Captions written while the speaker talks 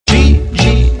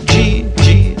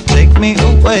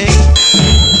away.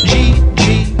 G,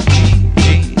 G, G,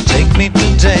 G, take me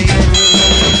today. G,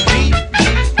 G,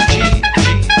 G,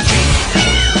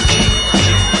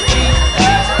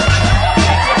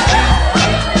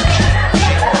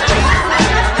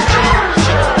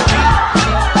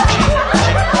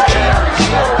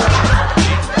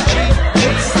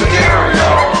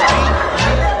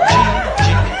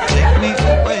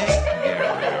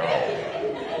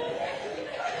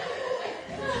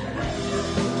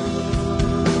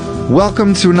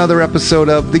 Welcome to another episode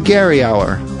of The Gary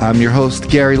Hour. I'm your host,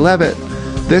 Gary Levitt.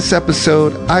 This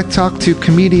episode, I talk to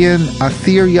comedian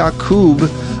Atheer Yacoub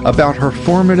about her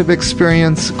formative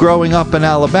experience growing up in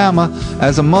Alabama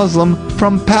as a Muslim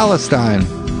from Palestine.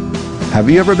 Have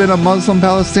you ever been a Muslim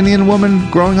Palestinian woman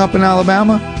growing up in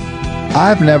Alabama?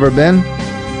 I've never been.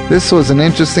 This was an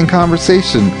interesting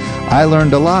conversation. I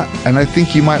learned a lot, and I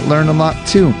think you might learn a lot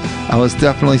too. I was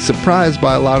definitely surprised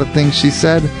by a lot of things she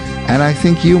said, and I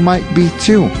think you might be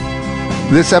too.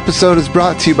 This episode is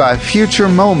brought to you by Future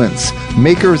Moments,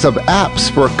 makers of apps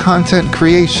for content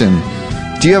creation.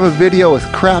 Do you have a video with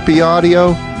crappy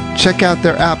audio? Check out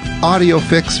their app Audio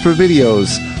Fix for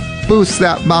videos. Boost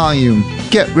that volume,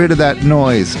 get rid of that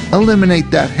noise, eliminate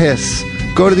that hiss.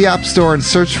 Go to the App Store and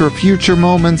search for Future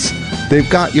Moments. They've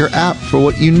got your app for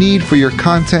what you need for your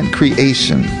content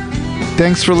creation.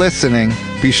 Thanks for listening.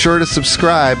 Be sure to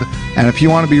subscribe, and if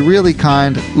you want to be really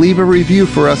kind, leave a review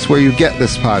for us where you get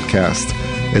this podcast.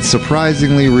 It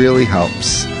surprisingly really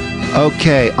helps.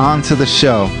 Okay, on to the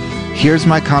show. Here's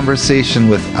my conversation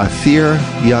with Atheer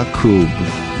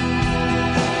Yacoub.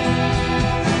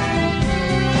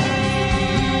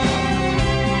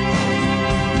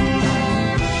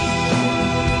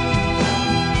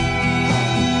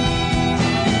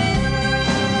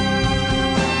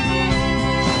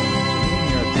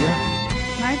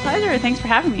 Thanks for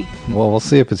having me. Well, we'll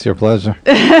see if it's your pleasure.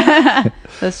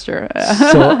 That's true.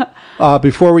 So,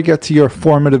 before we get to your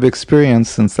formative experience,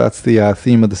 since that's the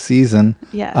theme of the season,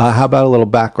 yes. How about a little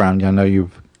background? I know you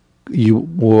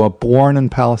were born in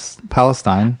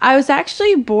Palestine. I was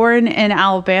actually born in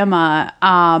Alabama,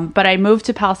 but I moved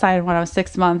to Palestine when I was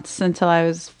 6 months until I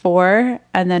was 4,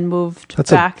 and then moved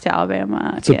back to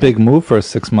Alabama. It's a big move for a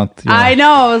 6 month. I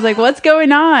know. I was like, what's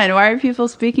going on? Why are people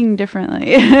speaking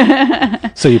differently?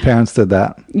 So your parents did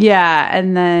that? Yeah.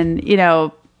 And then,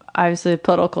 obviously the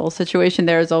political situation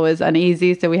there is always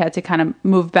uneasy, so we had to kind of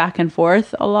move back and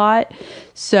forth a lot.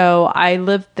 So I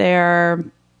lived there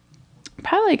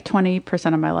probably like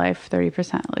 20% of my life,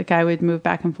 30%. Like I would move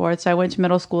back and forth. So I went to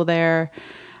middle school there.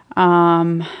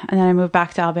 And then I moved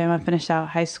back to Alabama, finished out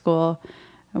high school.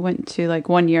 I went to like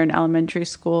 1 year in elementary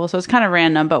school. So it's kind of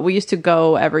random, but we used to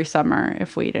go every summer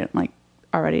if we didn't like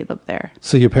already live there.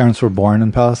 So your parents were born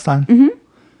in Palestine? Mm-hmm.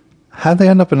 How'd they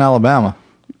end up in Alabama?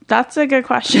 That's a good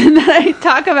question that I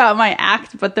talk about my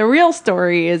act, but the real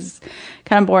story is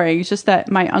kind of boring. It's just that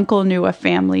my uncle knew a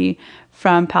family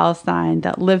from Palestine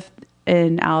that lived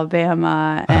in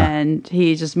Alabama, and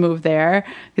he just moved there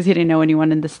because he didn't know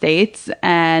anyone in the States.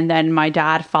 And then my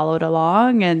dad followed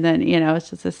along, and then,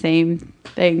 it's just the same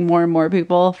thing. More and more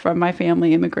people from my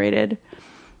family immigrated.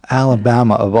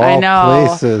 Alabama, of all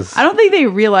places. I don't think they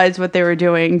realized what they were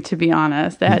doing, to be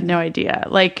honest. They had no idea.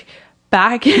 Like,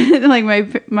 back in, like,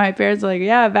 my parents were like,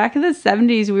 yeah, back in the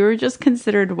 70s, we were just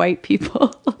considered white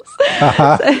people.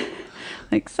 So,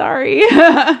 like, sorry.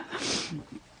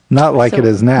 Not like it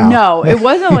is now. No, it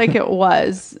wasn't like it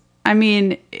was. I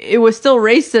mean, it was still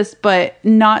racist, but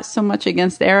not so much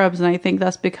against Arabs. And I think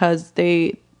that's because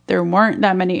there weren't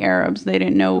that many Arabs. They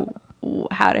didn't know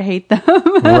how to hate them.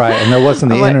 Right. And there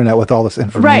wasn't the internet with all this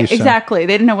information. Right, exactly.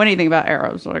 They didn't know anything about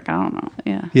Arabs. Like, I don't know.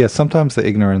 Yeah. Yeah, sometimes the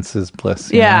ignorance is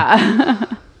bliss. Yeah.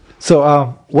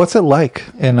 So what's it like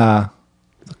in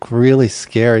really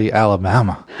scary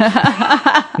Alabama?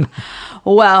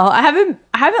 Well, I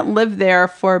haven't lived there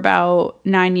for about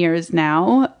 9 years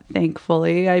now,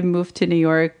 thankfully. I moved to New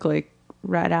York like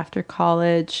right after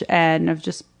college, and I've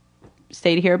just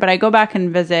stayed here, but I go back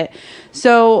and visit.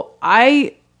 So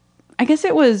I guess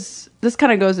this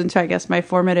kind of goes into, I guess, my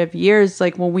formative years.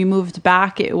 Like when we moved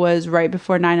back, it was right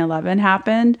before 9/11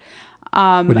 happened.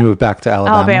 When you moved back to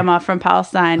Alabama? Alabama from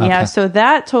Palestine. Okay. Yeah. So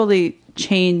that totally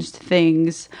changed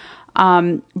things.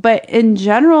 But in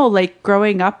general, like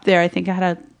growing up there, I think I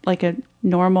had a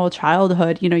normal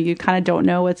childhood. You kind of don't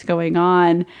know what's going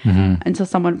on until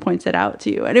someone points it out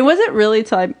to you. And it wasn't really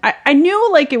till I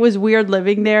knew like it was weird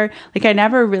living there. Like I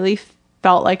never really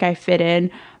felt like I fit in.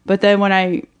 But then when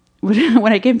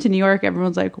I came to New York,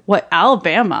 everyone's like, what,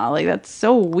 Alabama? Like, that's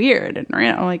so weird. And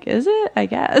I'm like, is it? I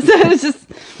guess. It's just.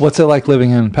 What's it like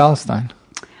living in Palestine?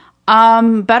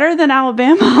 Better than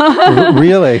Alabama.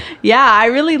 Really? Yeah, I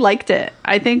really liked it.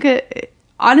 I think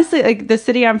honestly, like the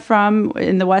city I'm from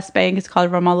in the West Bank is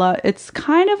called Ramallah. It's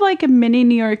kind of like a mini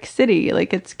New York City.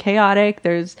 Like it's chaotic.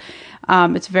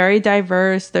 It's very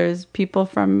diverse. There's people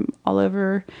from all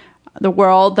over the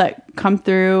world that come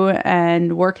through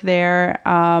and work there.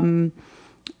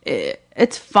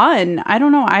 It's fun. I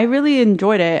don't know. I really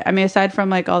enjoyed it. I mean, aside from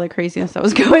like all the craziness that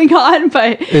was going on,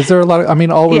 but Is there a lot of, I mean,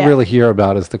 all we really hear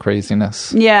about is the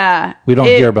craziness. yeah, We don't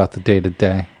hear about the day to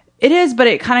day. It is, but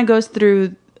it kind of goes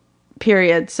through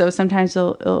periods. So sometimes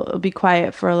it'll be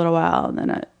quiet for a little while, and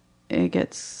then it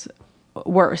gets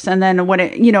worse. And then when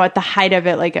it, at the height of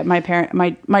it, like at my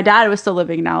dad was still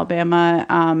living in Alabama,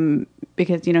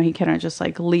 because he couldn't just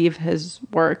like leave his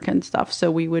work and stuff.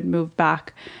 So we would move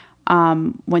back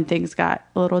when things got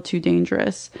a little too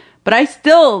dangerous. But I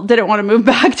still didn't want to move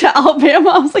back to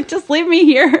Alabama. I was like, just leave me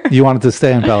here. You wanted to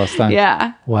stay in Palestine?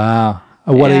 Yeah. Wow.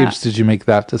 At what age did you make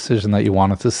that decision that you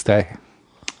wanted to stay?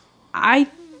 I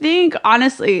think,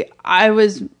 honestly, I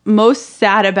was most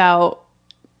sad about,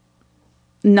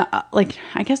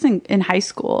 I guess in high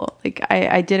school. Like,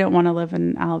 I didn't want to live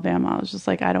in Alabama. I was just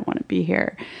like, I don't want to be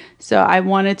here. So I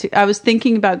was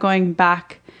thinking about going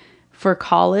back for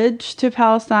college to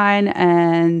Palestine,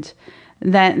 and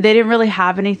then they didn't really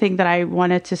have anything that I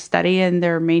wanted to study in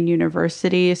their main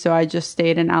university, so I just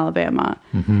stayed in Alabama.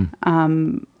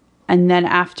 And then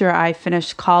after I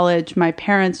finished college, my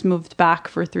parents moved back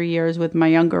for 3 years with my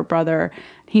younger brother.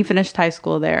 He finished high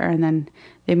school there, and then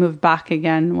they moved back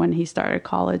again when he started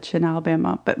college in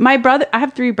Alabama. But I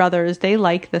have 3 brothers. They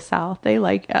like the South. They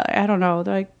like, I don't know,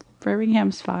 they're like,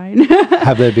 Birmingham's fine.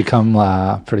 Have they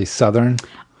become pretty Southern?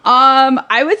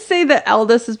 I would say the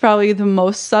eldest is probably the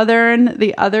most Southern.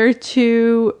 The other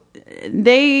 2,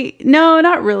 no,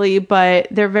 not really, but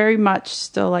they're very much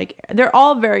still they're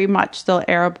all very much still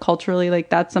Arab culturally. Like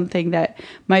that's something that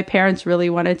my parents really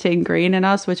wanted to ingrain in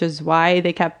us, which is why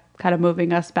they kept kind of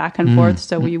moving us back and forth.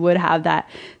 So we would have that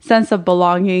sense of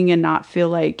belonging and not feel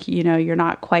like, you're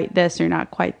not quite this or you're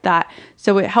not quite that.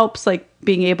 So it helps like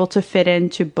being able to fit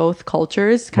into both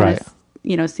cultures kind of,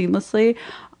 seamlessly.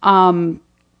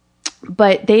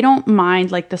 But they don't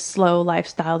mind like the slow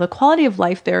lifestyle. The quality of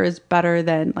life there is better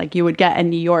than like you would get in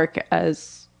New York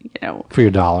as, for your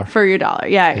dollar.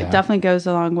 Yeah, it definitely goes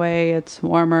a long way. It's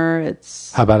warmer.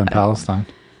 How about in Palestine?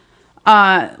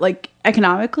 Like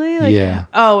economically?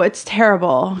 Oh, it's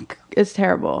terrible. It's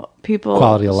terrible. People.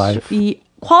 Quality of life.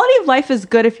 Quality of life is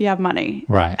good if you have money.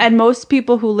 Right. And most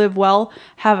people who live well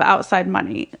have outside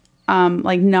money.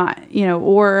 Like not,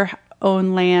 or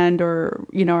own land or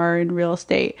are in real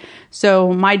estate.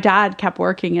 So my dad kept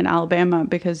working in Alabama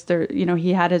because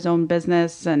he had his own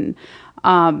business, and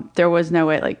there was no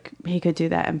way like he could do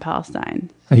that in Palestine.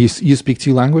 And you speak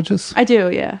 2 languages? I do,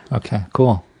 yeah. Okay,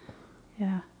 cool.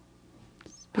 Yeah.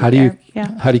 How do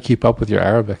you keep up with your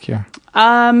Arabic here?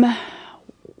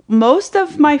 Most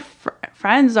of my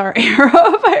friends are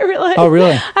Arab. I realize. Oh,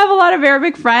 really? I have a lot of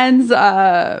Arabic friends.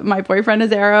 My boyfriend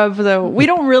is Arab, so we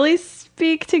don't really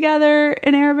speak together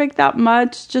in Arabic that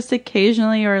much, just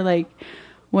occasionally, or like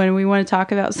when we want to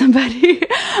talk about somebody.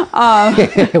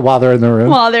 While they're in the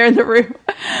room.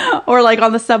 Or like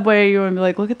on the subway, you want to be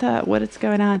like, look at that, what is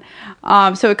going on?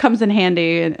 So it comes in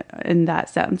handy in that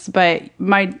sense. But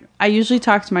I usually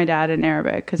talk to my dad in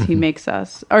Arabic because he makes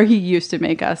us, or he used to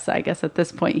make us. I guess at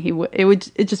this point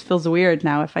it just feels weird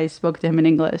now if I spoke to him in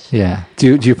English. Yeah.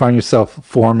 Do you find yourself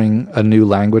forming a new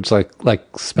language like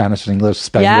Spanish and English?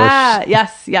 Spanglish? Yeah.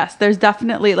 Yes. There's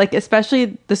definitely like,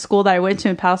 especially the school that I went to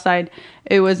in Palestine.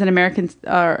 It was an American,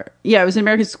 it was an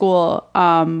American school,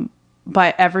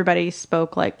 but everybody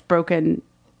spoke like broken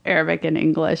Arabic and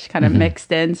English kind of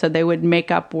mixed in. So they would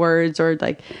make up words, or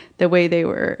like the way they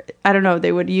were, I don't know,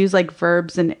 they would use like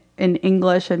verbs in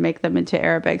English and make them into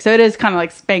Arabic. So it is kind of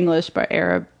like Spanglish, but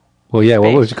Arab. Well, yeah.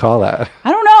 What would you call that?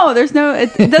 I don't know.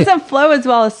 It doesn't flow as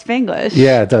well as Spanglish.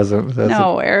 Yeah, it doesn't.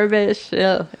 No, Arabish.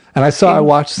 Ugh. And I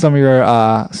watched some of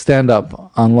your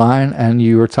stand-up online, and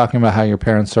you were talking about how your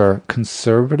parents are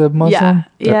conservative Muslim.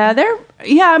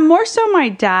 Yeah, more so my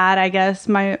dad, I guess.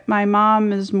 My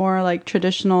mom is more like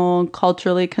traditional,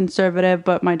 culturally conservative,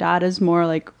 but my dad is more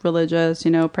like religious,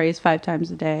 prays 5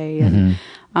 times a day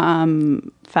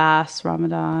and fast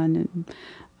Ramadan.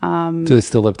 And do they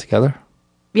still live together?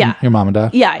 Yeah. Your mom and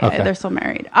dad? Yeah, okay. They're still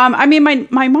married. I mean,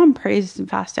 my mom prays and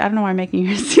fasts. I don't know why I'm making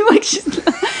her seem like she's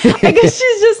not, I guess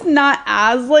she's just not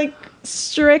as like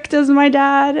strict as my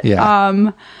dad.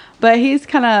 Yeah. But he's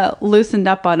kind of loosened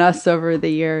up on us over the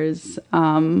years.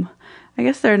 I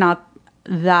guess they're not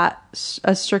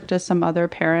as strict as some other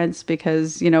parents,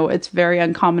 because, you know, it's very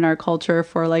uncommon in our culture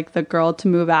for like the girl to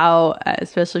move out,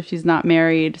 especially if she's not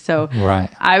married. So Right.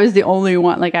 I was the only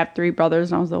one, like I have 3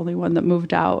 brothers and I was the only one that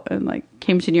moved out and like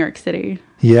came to New York City.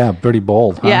 Yeah, pretty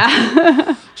bold, huh?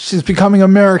 Yeah. She's becoming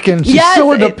American. She's Yes,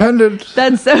 so independent.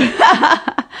 That's so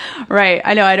right.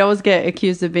 I know I'd always get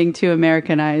accused of being too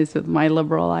Americanized with my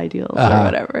liberal ideals or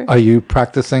whatever. Are you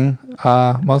practicing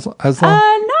Islam?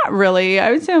 Not really.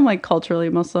 I would say I'm like culturally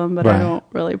Muslim, but Right. I don't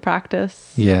really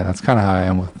practice. Yeah, that's kind of how I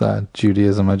am with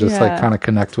Judaism. I just like Yeah. kind of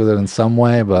connect with it in some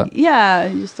way, but Yeah,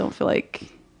 you just don't feel like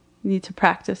you need to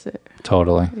practice it.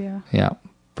 totally. Yeah.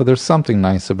 But there's something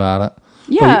nice about it.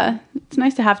 Yeah, it's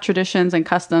nice to have traditions and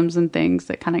customs and things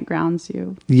that kind of grounds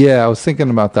you. Yeah, I was thinking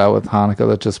about that with Hanukkah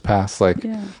that just passed, like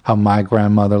Yeah. how my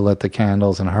grandmother lit the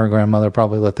candles and her grandmother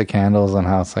probably lit the candles, and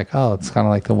how it's like, oh, it's kind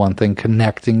of like the one thing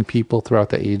connecting people throughout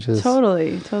the ages.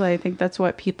 Totally. I think that's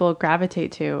what people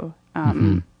gravitate to,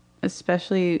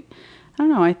 especially, I don't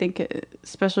know, I think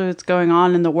especially what's going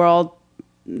on in the world,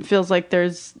 it feels like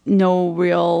there's no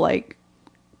real like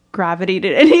gravity to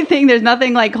anything. There's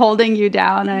nothing like holding you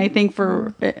down. And I think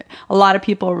for a lot of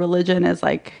people, religion is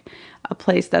like a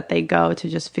place that they go to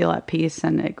just feel at peace,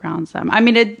 and it grounds them. I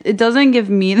mean, it doesn't give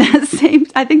me that same,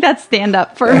 I think that's stand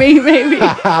up for me, maybe.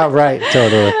 Right,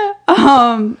 totally.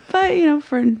 But you know,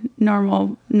 for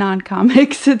normal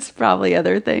non-comics, it's probably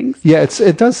other things. Yeah,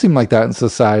 it does seem like that in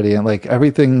society, and like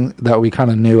everything that we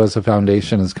kind of knew as a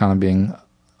foundation is kind of being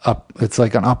up. It's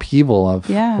like an upheaval of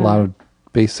Yeah. a lot of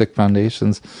basic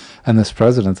foundations, and this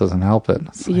president doesn't help it.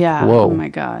 It's like, Yeah. whoa. Oh my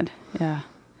God. Yeah.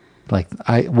 Like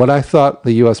what I thought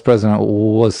the U.S. president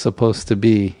was supposed to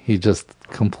be, he just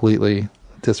completely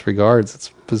disregards.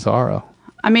 It's bizarro.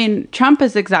 I mean, Trump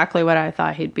is exactly what I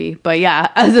thought he'd be. But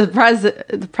yeah, as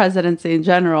the presidency in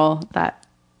general, that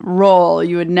role,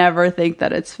 you would never think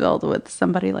that it's filled with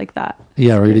somebody like that.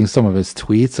 Yeah, reading some of his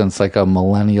tweets, and it's like a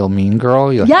millennial mean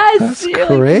girl. You're like, Yes, that's you're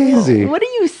crazy. Like, what do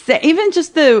you say? Even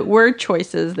just the word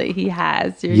choices that he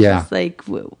has, you're just like,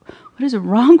 what is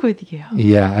wrong with you?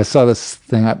 Yeah, I saw this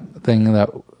thing that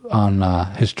on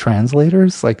his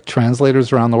translators, like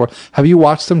translators around the world. Have you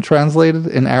watched them translated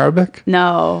in Arabic?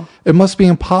 No. It must be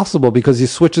impossible because he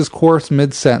switches course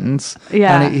mid-sentence.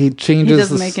 Yeah. And he changes. He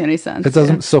doesn't make any sense. It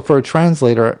doesn't. Yeah. So for a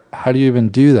translator, how do you even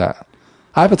do that?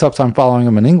 I have a tough time following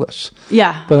him in English.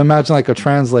 Yeah. But imagine like a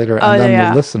translator and then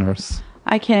the listeners.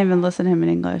 I can't even listen to him in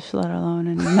English, let alone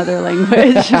in another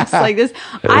language. It's like this.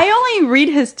 I only read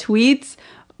his tweets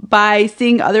by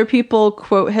seeing other people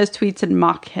quote his tweets and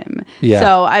mock him. Yeah.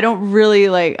 So I don't really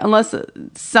like, unless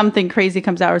something crazy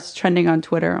comes out or it's trending on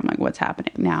Twitter, I'm like, what's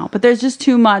happening now? But there's just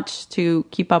too much to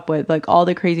keep up with, like all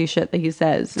the crazy shit that he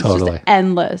says. It's Totally. just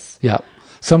endless. Yeah.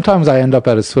 Sometimes I end up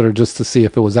at his Twitter just to see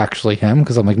if it was actually him,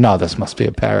 because I'm like, no, this must be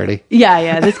a parody.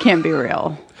 Yeah, this can't be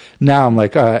real. Now I'm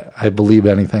like, I believe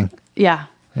anything. Yeah.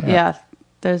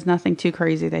 There's nothing too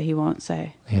crazy that he won't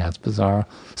say. Yeah, it's bizarre.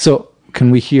 So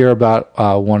can we hear about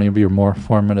one of your more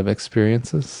formative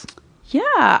experiences? Yeah.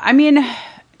 I mean,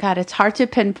 God, it's hard to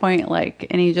pinpoint like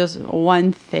any just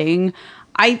one thing.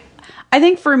 I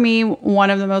think for me, one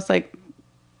of the most like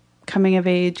coming of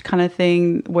age kind of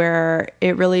thing where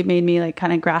it really made me like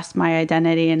kind of grasp my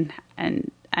identity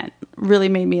and really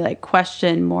made me like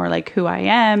question more like who I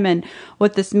am and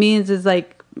what this means is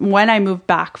like when I moved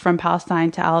back from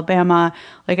Palestine to Alabama,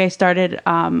 like I started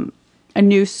a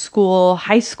new school,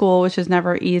 high school, which is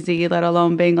never easy, let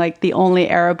alone being like the only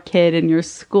Arab kid in your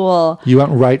school. You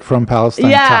went right from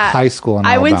Palestine to high school in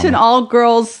Alabama. I went to an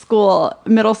all-girls school,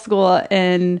 middle school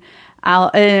in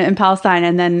Palestine,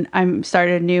 and then I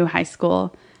started a new high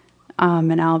school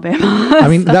in Alabama. I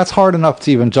mean, that's hard enough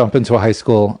to even jump into a high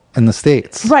school in the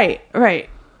States. Right.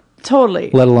 Totally.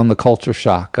 Let alone the culture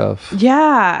shock of...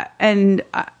 Yeah. And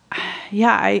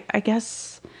I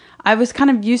guess I was kind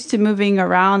of used to moving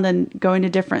around and going to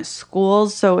different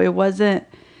schools. So it wasn't...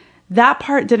 That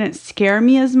part didn't scare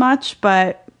me as much,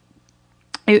 but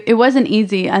it wasn't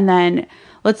easy. And then,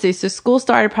 let's see. So school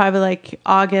started probably like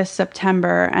August,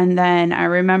 September. And then I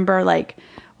remember like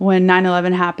when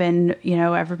 9/11 happened, you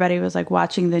know, everybody was like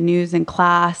watching the news in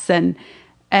class and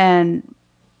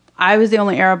I was the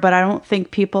only Arab, but I don't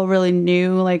think people really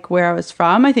knew like where I was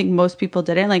from. I think most people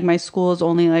didn't. Like my school is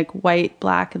only like white,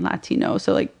 black, and Latino.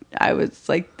 So like I was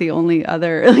like the only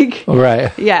other like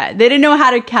Right. Yeah, they didn't know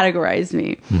how to categorize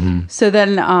me. Mm-hmm. So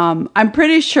then I'm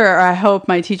pretty sure, or I hope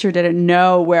my teacher didn't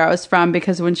know where I was from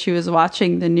because when she was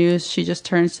watching the news, she just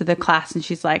turns to the class and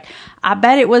she's like, I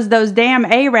bet it was those damn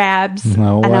Arabs.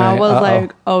 No and way. I was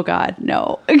like, oh God,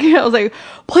 no. I was like,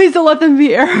 please don't let them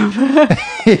be Arab.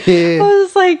 I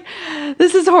was like,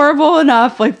 this is horrible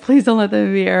enough. Like, please don't let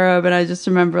them be Arab. And I just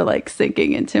remember like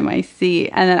sinking into my seat.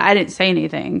 And then I didn't say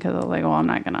anything because I was like, well, I'm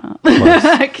not gonna.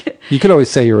 You could always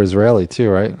say you're Israeli too,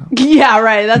 right? Yeah,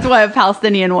 right. That's what a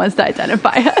Palestinian wants to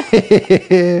identify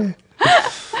as.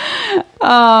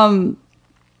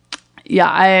 Yeah,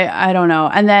 I don't know.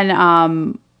 And then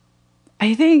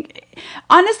I think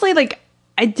honestly, like,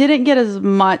 I didn't get as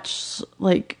much,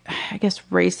 like, I guess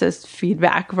racist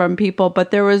feedback from people, but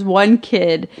there was one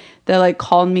kid that like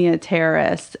called me a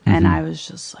terrorist, and I was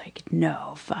just like,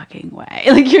 no fucking way.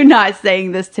 Like, you're not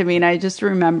saying this to me. And I just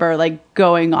remember like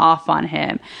going off on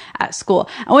him at school.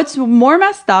 And what's more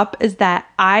messed up is that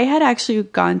I had actually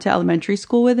gone to elementary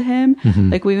school with him.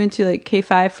 Like, we went to like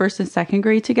K-5 first and second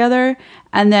grade together,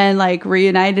 and then like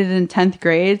reunited in 10th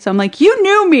grade. So I'm like, you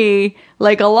knew me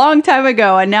like a long time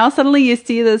ago, and now suddenly you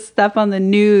see this stuff on the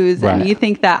news, and you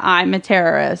think that I'm a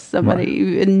terrorist, somebody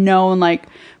you've known like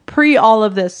pre all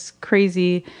of this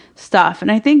crazy stuff. And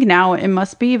I think now it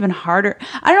must be even harder.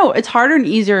 I don't know, it's harder and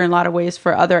easier in a lot of ways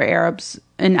for other Arabs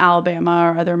in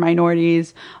Alabama or other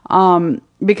minorities,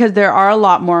 because there are a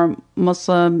lot more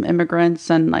Muslim immigrants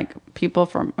and like people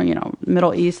from, you know,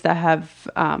 Middle East that have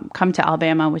come to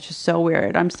Alabama, which is so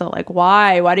weird. I'm still like,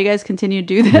 why do you guys continue to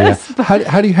do this? Yeah.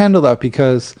 How do you handle that?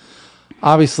 Because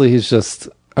obviously he's just,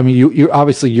 I mean, you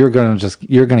obviously you're gonna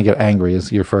get angry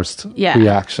is your first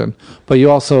reaction, but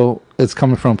you also, it's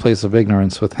coming from a place of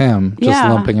ignorance with him, just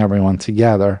lumping everyone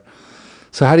together.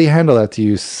 So how do you handle that? Do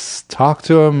you talk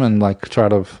to him and like try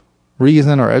to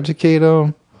reason or educate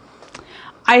him?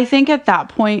 I think at that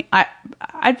point,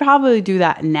 I'd probably do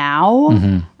that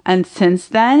now and since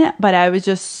then, but I was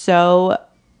just so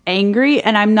angry,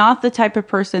 and I'm not the type of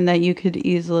person that you could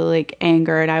easily like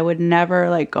anger, and I would never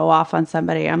like go off on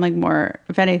somebody. I'm like more,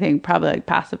 if anything, probably like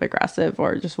passive aggressive,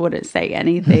 or just wouldn't say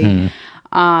anything.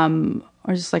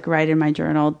 Or just like write in my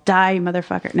journal, die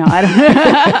motherfucker. No, I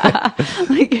don't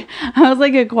know. Like, I was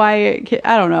like a quiet kid.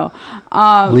 I don't know.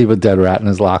 Leave a dead rat in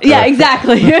his locker. Yeah,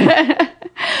 exactly.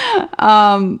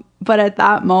 But at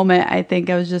that moment, I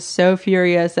think I was just so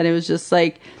furious, and it was just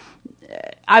like,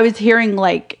 I was hearing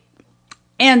like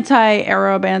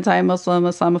anti-Arab, anti-Muslim,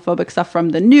 Islamophobic stuff from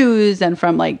the news and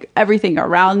from like everything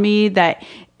around me, that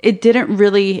it didn't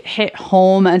really hit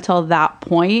home until that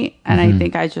point. And I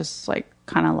think I just like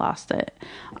kind of lost it.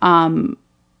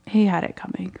 He had it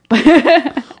coming.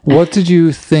 What did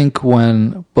you think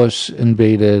when Bush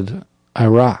invaded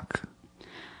Iraq?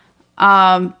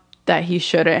 That he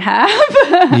shouldn't have.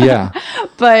 Yeah.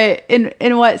 But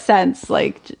in what sense?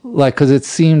 Like, because it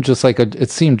seemed just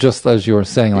as you were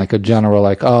saying, like a general,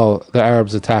 like, oh, the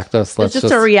Arabs attacked us. It's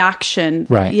just a reaction.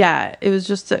 Right. Yeah. It was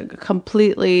just a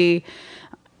completely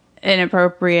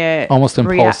inappropriate. Almost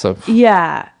impulsive.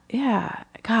 Yeah. Yeah.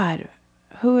 God,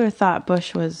 who would have thought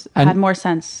Bush had more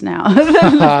sense now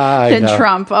than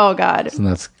Trump? Oh, God.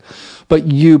 But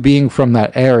you being from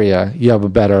that area, you have a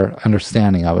better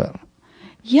understanding of it.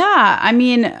 Yeah, I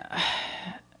mean,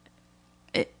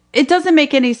 it doesn't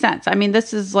make any sense. I mean,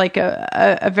 this is like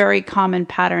a very common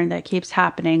pattern that keeps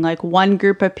happening. Like, one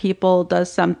group of people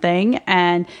does something,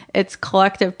 and it's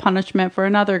collective punishment for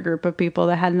another group of people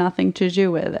that had nothing to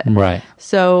do with it. Right.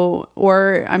 So,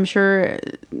 or I'm sure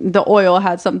the oil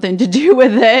had something to do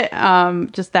with it,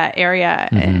 just that area.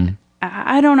 And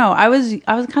I don't know. I was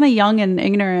kind of young and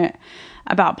ignorant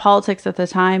about politics at the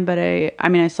time, but I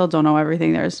mean, I still don't know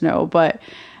everything there is to know, but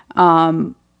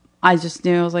I just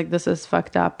knew, I was like, this is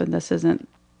fucked up, and this isn't,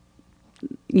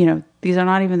 you know, these are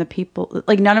not even the people,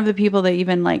 like, none of the people that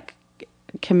even like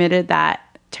committed that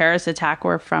terrorist attack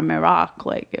were from Iraq.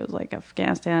 Like, it was like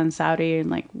Afghanistan, Saudi, and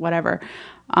like whatever.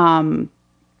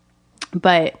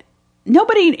 But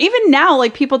nobody, even now,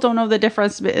 like, people don't know the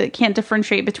difference, can't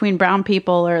differentiate between brown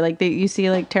people, or like you see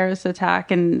like terrorist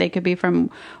attack and they could be from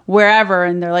wherever,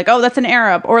 and they're like, oh, that's an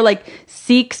Arab. Or like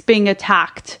Sikhs being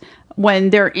attacked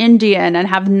when they're Indian and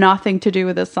have nothing to do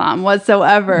with Islam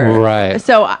whatsoever. Right.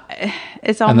 So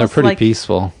it's almost, and they're pretty like,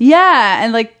 peaceful. Yeah.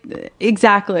 And like,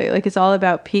 exactly. Like, it's all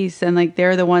about peace, and like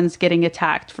they're the ones getting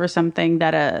attacked for something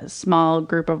that a small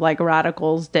group of like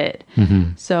radicals did.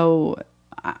 So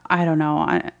I don't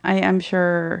know. I'm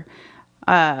sure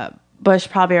Bush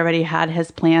probably already had his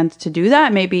plans to do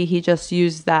that. Maybe he just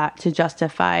used that to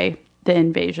justify the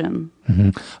invasion.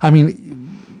 I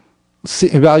mean,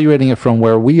 evaluating it from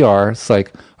where we are, it's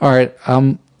like, all right,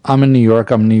 I'm in New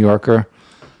York. I'm a New Yorker.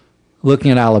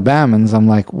 Looking at Alabamans, I'm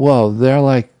like, whoa, they're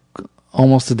like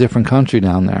almost a different country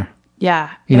down there. Yeah.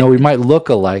 You know, we might look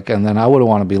alike, and then I wouldn't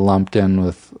want to be lumped in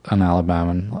with an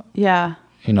Alabaman. Yeah.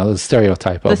 You know, the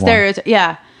stereotype of one.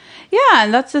 Yeah. Yeah,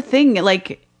 and that's the thing.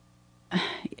 Like,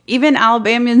 even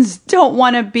Alabamians don't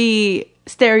want to be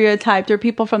stereotyped, or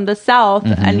people from the South,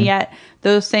 and yet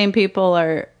those same people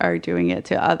are doing it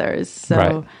to others. So,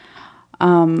 Right.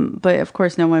 But of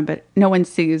course, no one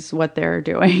sees what they're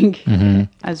doing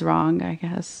as wrong, I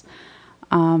guess.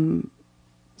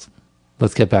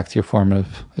 Let's get back to your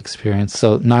formative experience.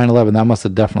 So 9/11, that must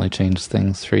have definitely changed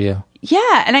things for you.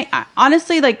 Yeah, and I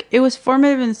honestly, like, it was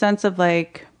formative in the sense of,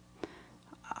 like,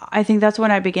 I think that's when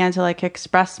I began to, like,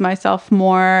 express myself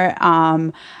more.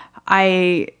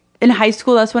 In high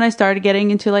school, that's when I started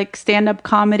getting into, like, stand-up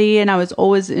comedy, and I was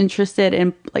always interested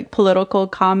in, like, political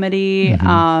comedy.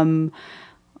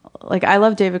 Like, I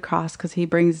love David Cross because he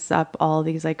brings up all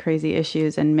these, like, crazy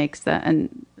issues and makes them,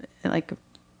 and, like,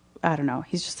 I don't know,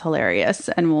 he's just hilarious,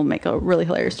 and we'll make a really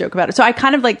hilarious joke about it. So I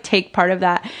kind of, like, take part of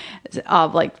that,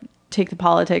 of, like, take the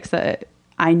politics that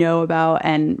I know about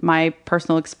and my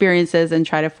personal experiences and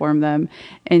try to form them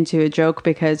into a joke,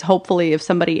 because hopefully if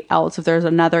there's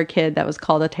another kid that was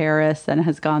called a terrorist and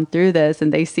has gone through this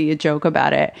and they see a joke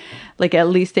about it, like, at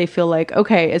least they feel like,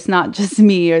 okay, it's not just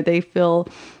me, or they feel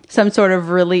some sort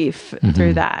of relief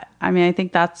through that. I mean, I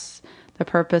think that's the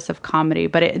purpose of comedy,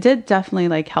 but it did definitely,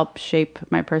 like, help shape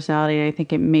my personality. I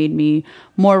think it made me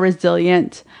more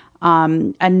resilient,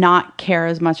 and not care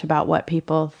as much about what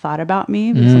people thought about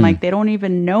me, because I'm like, they don't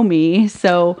even know me,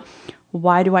 so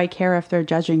why do I care if they're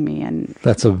judging me? And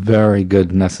That's a very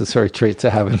good necessary trait to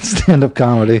have in stand-up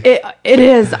comedy. it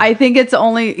is. I think it's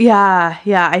only,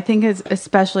 I think it's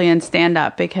especially in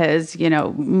stand-up, because, you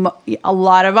know, a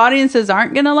lot of audiences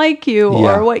aren't going to like you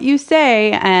or what you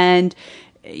say, and,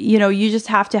 you know, you just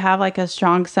have to have, like, a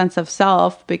strong sense of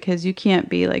self, because you can't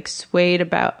be, like, swayed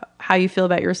about how you feel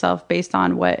about yourself based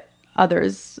on what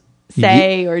others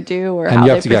say or do, or how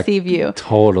they perceive you.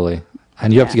 Totally.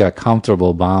 And you have to get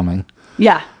comfortable bombing.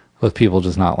 Yeah. With people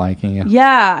just not liking you.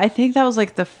 Yeah. I think that was,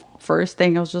 like, the first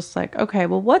thing. I was just like, okay,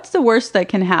 well, what's the worst that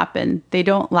can happen? They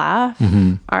don't laugh.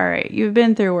 All right. You've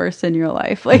been through worse in your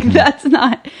life. Like, that's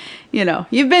not, you know,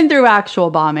 you've been through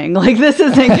actual bombing. Like, this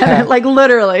isn't gonna, like,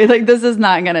 literally, like, this is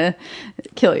not gonna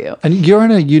kill you. And you're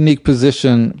in a unique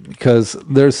position because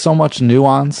there's so much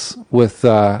nuance with,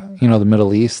 you know, the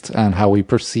Middle East and how we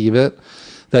perceive it,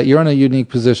 that you're in a unique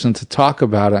position to talk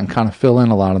about it and kind of fill in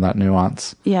a lot of that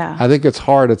nuance. Yeah. I think it's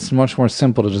hard. It's much more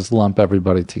simple to just lump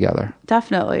everybody together.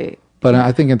 Definitely. But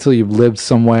I think until you've lived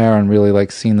somewhere and really,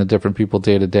 like, seen the different people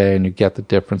day to day, and you get the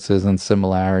differences and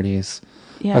similarities,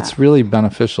 that's really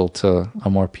beneficial to a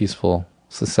more peaceful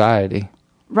society.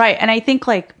 Right. And I think,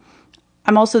 like,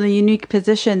 I'm also in the unique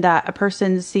position that a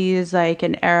person sees, like,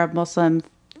 an Arab Muslim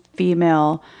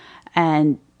female,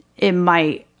 and it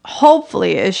might,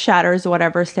 hopefully, it shatters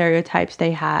whatever stereotypes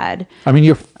they had. I mean,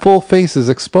 your full face is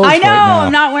exposed. I know. Right now.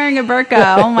 I'm not wearing a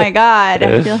burqa. Oh my God.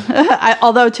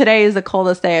 Although today is the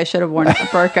coldest day, I should have worn a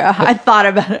burqa. I thought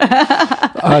about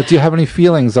it. Do you have any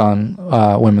feelings on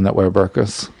women that wear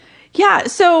burqas? Yeah.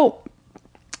 So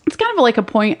it's kind of like a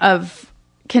point of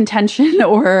contention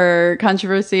or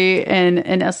controversy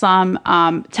in Islam.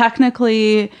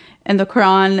 Technically, in the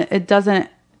Quran, it doesn't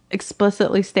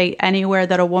explicitly state anywhere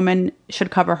that a woman should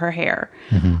cover her hair.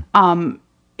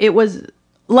 It was,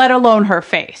 let alone her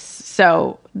face.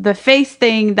 So the face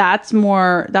thing, that's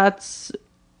not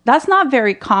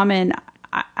very common.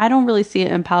 I don't really see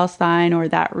it in Palestine or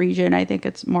that region. I think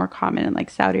it's more common in, like,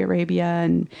 Saudi Arabia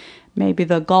and maybe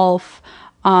the Gulf.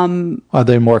 Are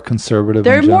they more conservative?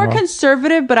 They're more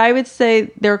conservative, but I would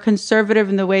say they're conservative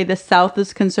in the way the South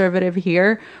is conservative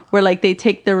here, where, like, they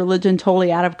take the religion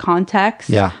totally out of context,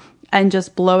 and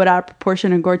just blow it out of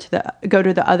proportion and go to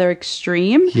the other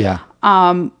extreme.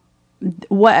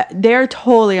 What they're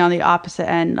totally on the opposite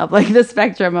end of, like, the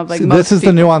spectrum of, like, See, most this is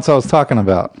people. the nuance I was talking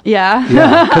about.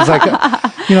 Yeah, because, like,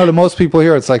 you know, to most people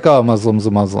here, it's like, oh, Muslim's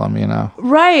a Muslim, you know.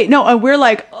 Right. No, and we're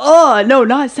like, oh no,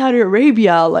 not Saudi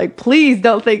Arabia. Like, please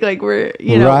don't think, like, we're,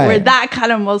 you know, we're that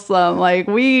kind of Muslim. Like,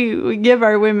 we give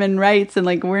our women rights, and,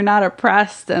 like, we're not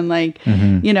oppressed, and, like,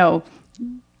 you know,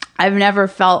 I've never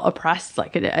felt oppressed,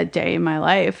 like, a day in my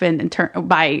life, and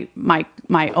by my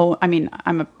own. I mean,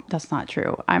 that's not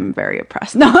true. I'm very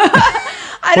oppressed. No,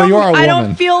 I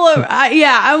don't feel.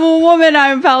 I'm a woman.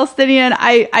 I'm Palestinian.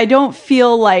 I don't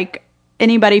feel like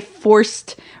anybody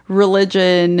forced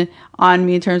religion on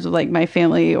me in terms of, like, my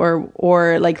family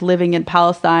or like living in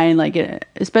Palestine. Like,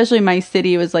 especially my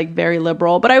city was, like, very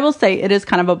liberal. But I will say it is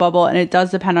kind of a bubble, and it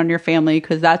does depend on your family,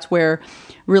 because that's where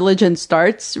religion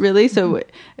starts, really. So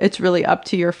it's really up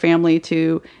to your family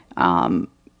to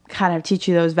kind of teach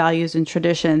you those values and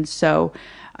traditions. So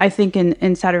I think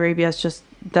in Saudi Arabia, it's just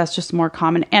that's just more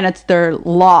common, and it's their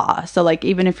law. So like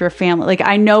even if your family, like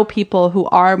I know people who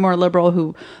are more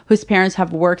liberal whose parents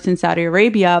have worked in Saudi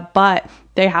Arabia, but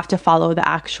they have to follow the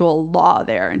actual law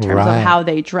there in terms of how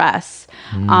they dress.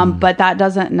 But that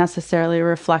doesn't necessarily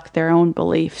reflect their own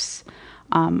beliefs.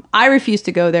 I refuse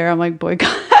to go there. I'm like,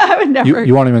 boycott. I would never.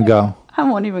 You won't even go. I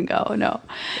won't even go.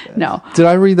 No. Did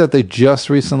I read that they just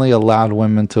recently allowed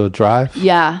women to drive?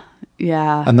 Yeah.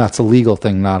 And that's a legal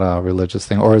thing, not a religious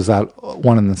thing, or is that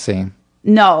one and the same?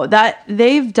 No, that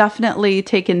they've definitely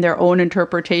taken their own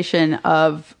interpretation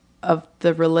of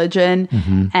the religion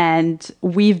and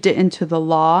weaved it into the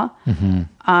law.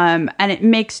 And it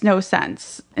makes no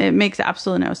sense. It makes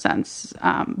absolutely no sense.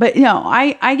 But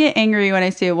I get angry when I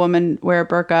see a woman wear a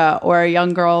burqa or a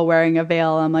young girl wearing a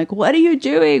veil. I'm like, what are you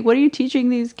doing? What are you teaching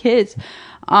these kids?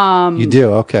 You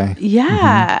do? Okay.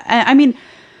 Yeah. I mean,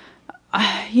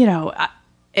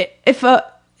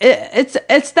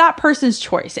 it's that person's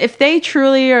choice. If they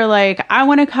truly are like, I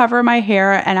want to cover my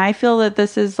hair and I feel that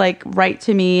this is like right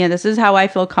to me and this is how I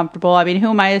feel comfortable. I mean, who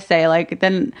am I to say? Like,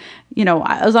 then,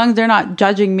 as long as they're not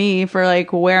judging me for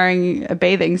like wearing a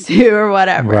bathing suit or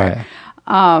whatever.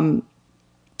 Right.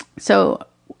 So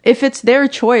if it's their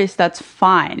choice, that's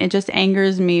fine. It just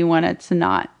angers me when it's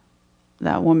not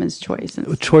that woman's choice.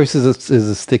 Choice is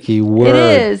a sticky word.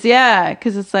 It is, yeah,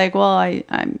 because it's like, well,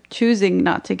 I'm choosing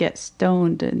not to get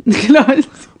stoned, and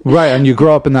right. And you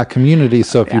grow up in that community,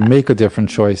 so if you make a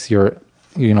different choice, you're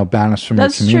banished from your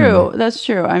community. That's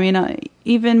true. I mean,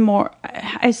 even more,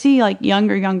 I see like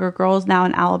younger girls now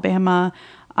in Alabama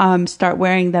start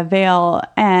wearing the veil,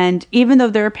 and even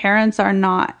though their parents are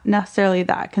not necessarily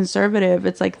that conservative,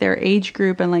 it's like their age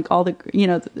group and like all the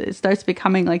it starts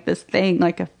becoming like this thing,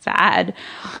 like a fad.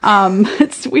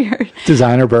 It's weird.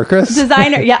 Designer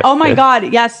burqas? Yeah. Oh my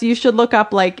God. Yes, you should look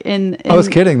up like in I was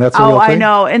kidding. That's a real thing. I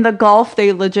know. In the Gulf,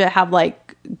 they legit have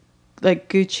like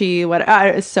Gucci. What?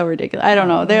 It's so ridiculous. I don't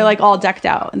know. They're like all decked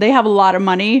out. They have a lot of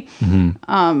money.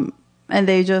 And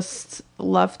they just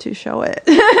love to show it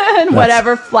in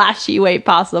whatever flashy way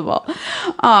possible.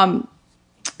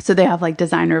 So they have like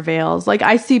designer veils. Like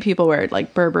I see people wear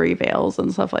like Burberry veils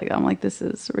and stuff like that. I'm like, this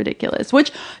is ridiculous,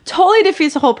 which totally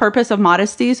defeats the whole purpose of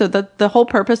modesty. So the whole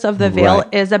purpose of the veil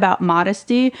is about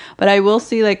modesty. But I will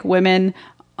see like women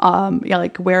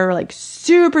like wear like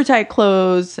super tight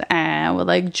clothes and with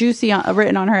like juicy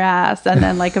written on her ass and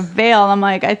then like a veil. I'm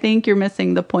like, I think you're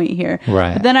missing the point here.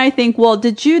 Right. But then I think, well,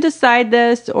 did you decide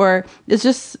this, or is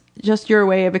just your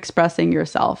way of expressing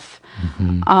yourself?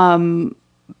 But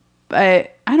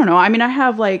I don't know. I mean, I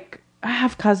have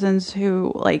cousins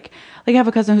who like I have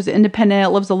a cousin who's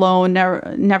independent, lives alone,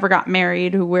 never got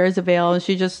married, who wears a veil, and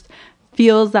she just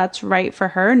feels that's right for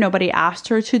her. Nobody asked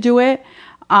her to do it.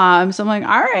 So I'm like,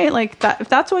 all right, like that, if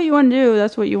that's what you want to do,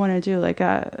 that's what you want to do. Like,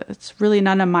 it's really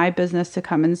none of my business to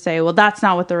come and say, well, that's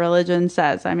not what the religion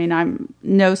says. I mean, I'm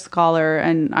no scholar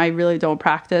and I really don't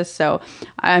practice. So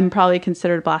I'm probably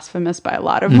considered blasphemous by a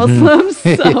lot of Muslims.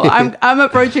 So I'm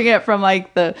approaching it from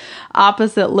like the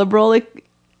opposite liberal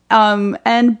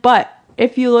end. But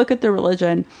if you look at the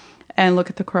religion and look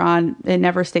at the Quran, it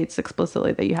never states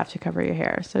explicitly that you have to cover your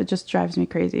hair. So it just drives me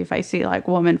crazy if I see like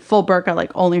woman full burqa,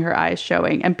 like only her eyes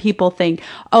showing, and people think,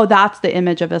 oh, that's the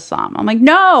image of Islam. I'm like,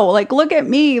 no, like look at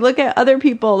me, look at other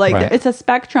people. Like It's a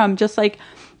spectrum, just like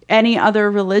any other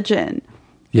religion.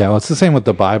 Yeah, well, it's the same with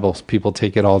the Bible. People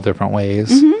take it all different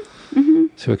ways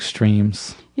to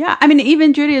extremes. Yeah, I mean,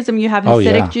 even Judaism, you have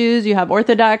Hasidic Jews, you have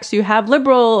Orthodox, you have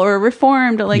liberal or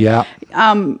Reformed. Like,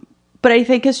 but I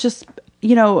think it's just,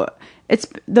 it's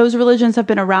those religions have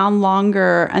been around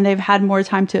longer and they've had more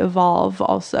time to evolve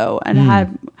also, and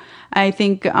had, I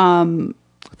think, it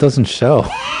doesn't show.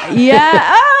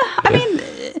 I mean,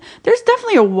 there's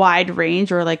definitely a wide range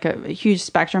or like a huge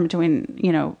spectrum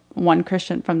between, one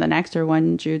Christian from the next or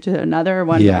one Jew to another.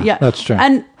 Yeah, that's true.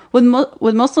 And with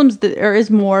Muslims, there is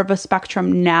more of a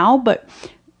spectrum now, but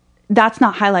that's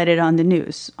not highlighted on the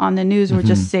news. On the news, we're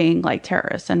just saying like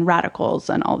terrorists and radicals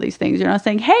and all these things. You're not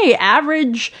saying, hey,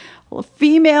 average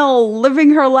female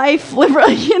living her life,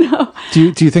 Do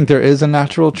you think there is a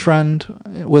natural trend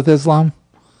with Islam?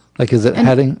 Like, is it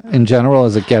heading, in general,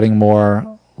 is it getting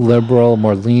more liberal,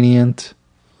 more lenient?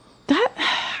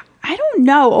 I don't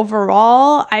know.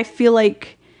 Overall, I feel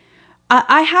like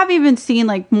I have even seen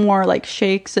like more like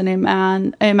sheikhs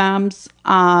and imams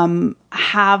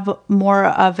have more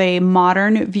of a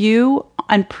modern view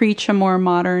and preach a more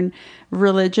modern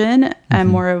religion and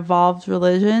more evolved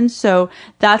religion. So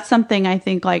that's something I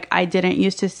think like I didn't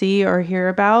used to see or hear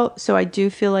about. So I do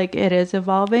feel like it is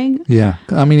evolving. Yeah.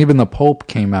 I mean, even the Pope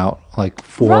came out like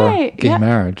for gay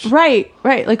marriage. Right.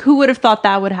 Like who would have thought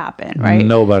that would happen, right?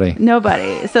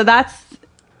 Nobody. So that's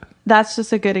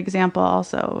just a good example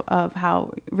also of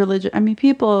how religion, I mean,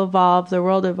 people evolve, the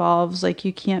world evolves. Like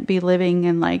you can't be living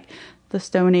in like the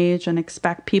Stone Age and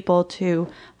expect people to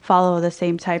follow the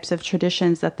same types of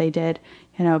traditions that they did,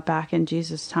 you know, back in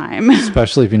Jesus' time.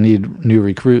 Especially if you need new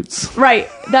recruits. Right.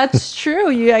 That's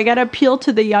true. I got to appeal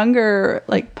to the younger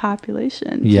like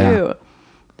population too.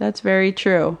 That's very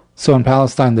true. So in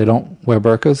Palestine, they don't wear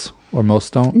burqas, or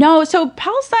most don't? No. So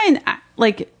Palestine,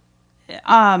 like,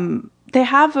 they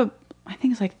have I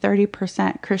think it's like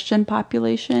 30% Christian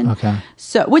population. Okay.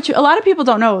 So, which a lot of people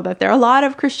don't know that there are a lot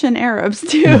of Christian Arabs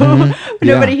too.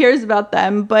 Nobody hears about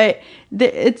them, but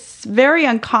it's very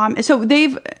uncommon. So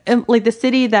they've, like the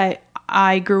city that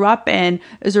I grew up in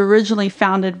is originally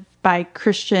founded by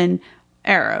Christian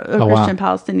Christian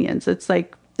Palestinians. It's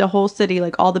like the whole city,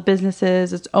 like all the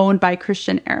businesses, it's owned by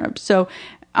Christian Arabs. So,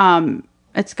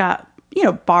 it's got, you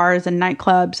know, bars and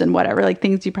nightclubs and whatever, like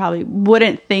things you probably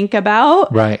wouldn't think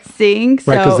about seeing.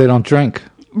 So, right, because they don't drink.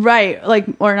 Right, like,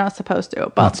 or not supposed to.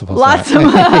 But not supposed lots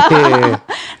to.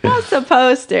 not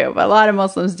supposed to, but a lot of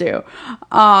Muslims do.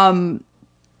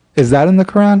 Is that in the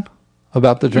Quran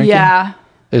about the drinking? Yeah.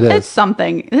 It is. It's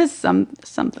something. There's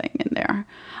something in there.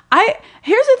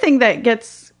 Here's the thing that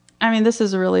gets, I mean, this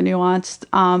is really nuanced,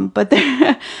 but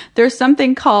there's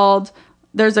something called,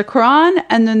 there's a Quran,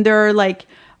 and then there are like,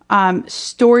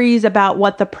 stories about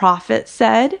what the prophet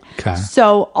said. Okay.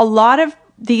 So a lot of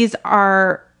these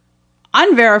are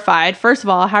unverified. First of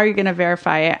all, how are you going to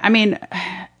verify it? I mean,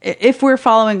 if we're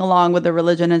following along with the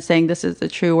religion and saying this is the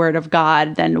true word of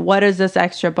God, then what is this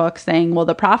extra book saying? Well,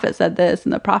 the prophet said this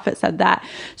and the prophet said that.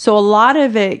 So a lot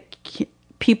of it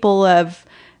people have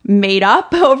made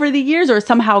up over the years or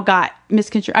somehow got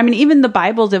misconstrued. I mean, even the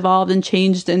Bible's evolved and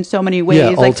changed in so many ways. Yeah,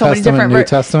 like Old so Testament, many different New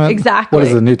Testament. Exactly. What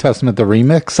is the New Testament? The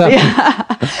remix?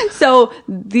 Yeah. So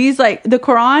these, like, the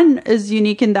Quran is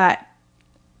unique in that,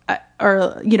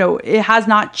 or, you know, it has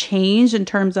not changed in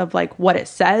terms of like what it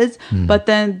says, but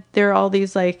then there are all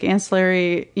these like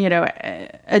ancillary, you know,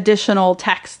 additional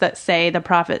texts that say the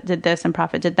prophet did this and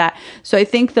prophet did that. So I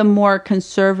think the more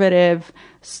conservative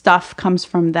stuff comes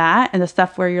from that, and the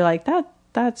stuff where you're like,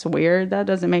 that's weird, that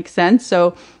doesn't make sense.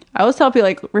 So I always tell people,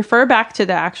 like, refer back to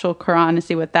the actual Quran and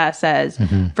see what that says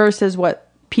versus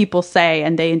what people say,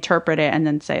 and they interpret it and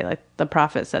then say like the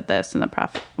prophet said this and the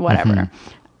prophet whatever.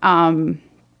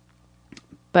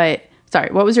 But sorry,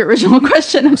 what was your original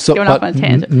question? I'm going off on a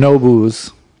tangent. No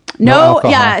booze. No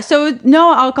yeah. So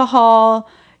no alcohol.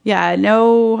 Yeah.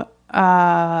 No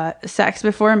sex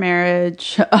before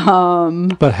marriage.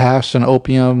 But hash and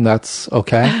opium, that's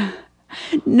okay?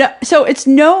 No. So it's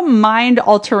no mind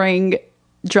altering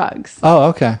drugs. Oh,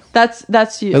 okay.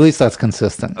 That's you. At least that's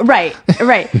consistent. Right.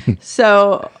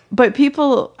 So, but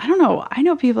people, I don't know. I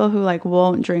know people who like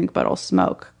won't drink but will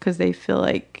smoke because they feel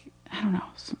like, I don't know.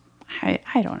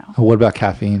 I don't know. What about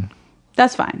caffeine?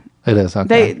 That's fine. It is,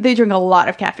 okay. They drink a lot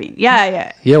of caffeine.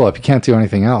 Yeah. Yeah, well, if you can't do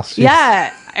anything else. Geez.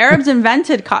 Yeah. Arabs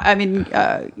invented I mean,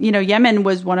 you know, Yemen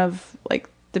was one of like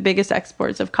the biggest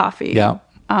exports of coffee. Yeah.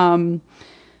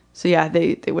 So yeah,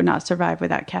 they would not survive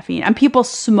without caffeine. And people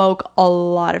smoke a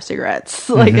lot of cigarettes.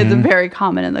 Like it's very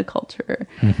common in the culture.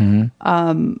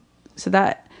 So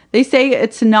that they say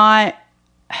it's not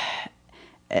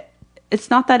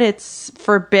that it's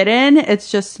forbidden. It's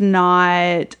just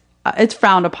not, it's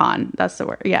frowned upon. That's the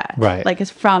word. Yeah. Right. Like it's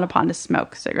frowned upon to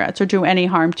smoke cigarettes or do any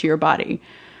harm to your body,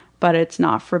 but it's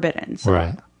not forbidden. So.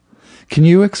 Right. Can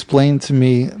you explain to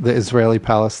me the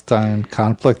Israeli-Palestine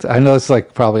conflict? I know it's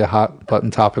like probably a hot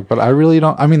button topic, but I really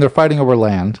don't. I mean, they're fighting over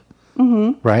land,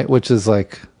 right? Which is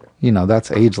like, you know, that's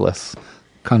ageless.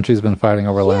 Country's been fighting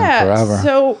over land forever.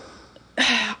 So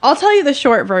I'll tell you the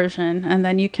short version, and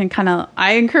then you can kind of,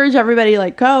 I encourage everybody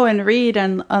like go and read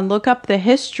and look up the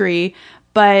history.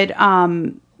 But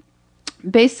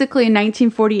basically in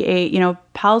 1948, you know,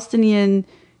 Palestinian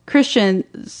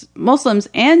Christians, Muslims,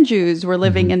 and Jews were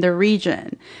living in the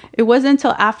region. It wasn't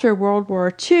until after World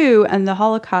War II and the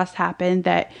Holocaust happened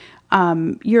that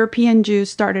European Jews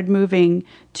started moving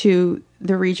to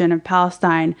the region of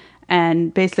Palestine.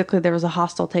 And basically there was a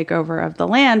hostile takeover of the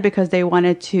land because they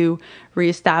wanted to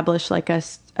reestablish like a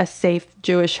safe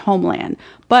Jewish homeland.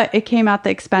 But it came at the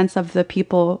expense of the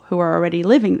people who were already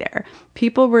living there.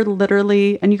 People were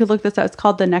literally, and you could look this up, it's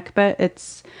called the Nakba.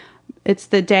 It's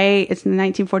the day, it's in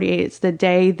 1948, it's the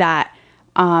day that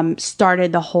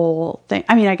started the whole thing.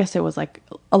 I mean, I guess it was like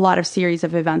a lot of series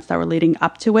of events that were leading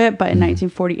up to it. But in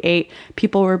 1948,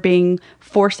 people were being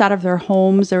forced out of their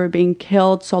homes. They were being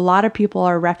killed. So a lot of people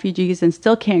are refugees and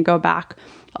still can't go back.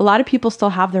 A lot of people still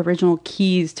have the original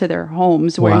keys to their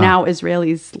homes where now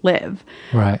Israelis live.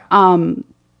 Right.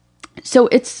 So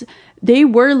they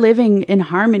were living in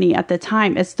harmony at the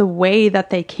time. It's the way that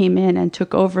they came in and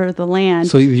took over the land.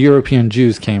 So the European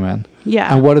Jews came in.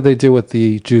 Yeah. And what did they do with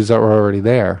the Jews that were already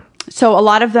there? So a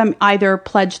lot of them either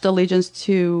pledged allegiance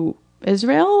to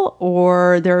Israel,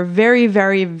 or there are very,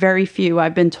 very, very few,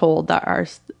 I've been told,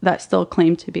 that still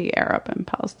claim to be Arab and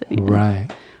Palestinian. Right.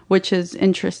 Which is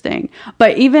interesting.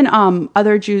 But even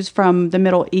other Jews from the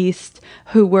Middle East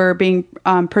who were being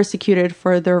persecuted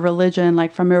for their religion,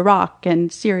 like from Iraq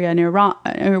and Syria and Iran,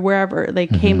 or wherever they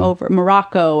came over,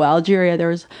 Morocco, Algeria, there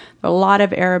was a lot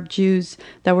of Arab Jews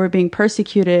that were being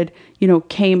persecuted,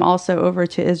 came also over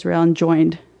to Israel and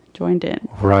joined in.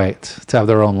 Right. To have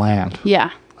their own land.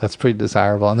 Yeah. That's pretty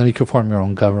desirable. And then you could form your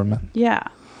own government. Yeah.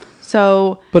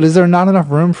 So... But is there not enough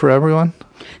room for everyone?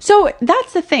 So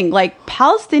that's the thing. Like,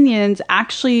 Palestinians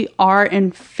actually are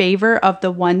in favor of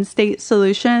the one-state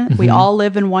solution. We all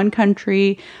live in one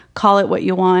country. Call it what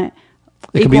you want.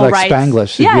 It could be like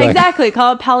Spanglish. Yeah, exactly.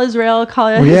 Call it Pal-Israel. Call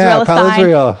it Israelistine.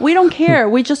 Pal-Israel. We don't care.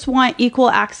 We just want equal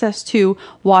access to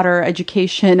water,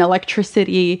 education,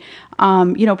 electricity.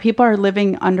 People are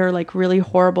living under like really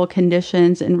horrible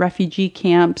conditions in refugee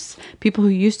camps. People who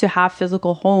used to have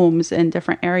physical homes in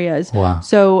different areas. Wow.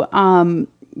 So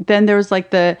then there was like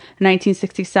the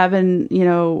 1967,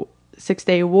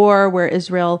 6-Day War where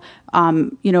Israel,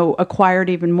 acquired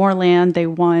even more land. They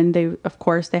won. They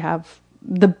have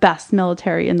the best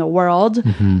military in the world,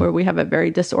 where we have a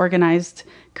very disorganized,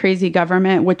 crazy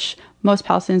government, which most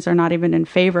Palestinians are not even in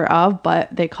favor of, but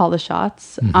they call the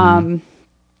shots.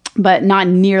 But not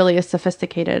nearly as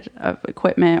sophisticated of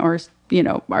equipment or,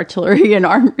 artillery and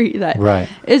armory that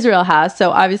Israel has.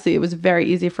 So obviously it was very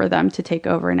easy for them to take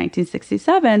over in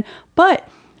 1967. But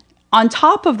on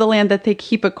top of the land that they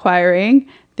keep acquiring,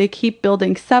 they keep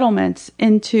building settlements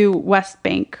into West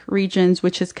Bank regions,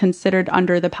 which is considered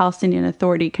under the Palestinian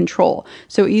Authority control.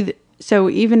 So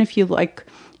even if you like,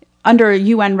 under a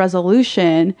UN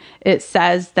resolution, it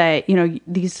says that,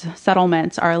 these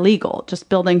settlements are illegal, just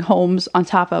building homes on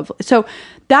top of. So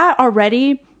that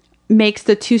already makes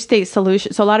the two-state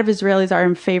solution. So a lot of Israelis are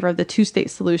in favor of the two-state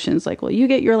solutions. Like, well, you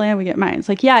get your land, we get mine. It's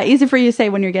like, yeah, easy for you to say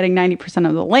when you're getting 90%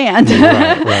 of the land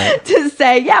right. to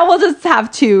say, yeah, we'll just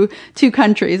have two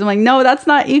countries. I'm like, no, that's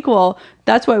not equal.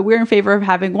 That's why we're in favor of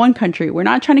having one country. We're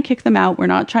not trying to kick them out. We're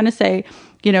not trying to say,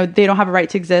 they don't have a right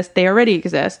to exist. They already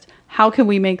exist. How can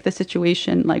we make the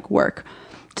situation like work?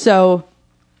 So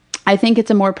I think it's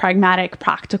a more pragmatic,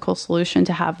 practical solution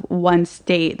to have one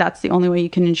state. That's the only way you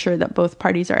can ensure that both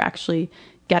parties are actually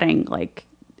getting like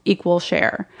equal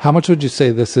share. How much would you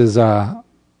say this is the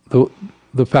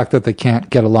fact that they can't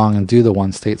get along and do the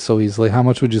one state so easily? How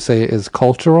much would you say is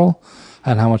cultural,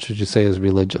 and how much would you say is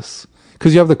religious?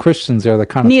 Because you have the Christians there that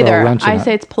kind of throw a wrench in it. I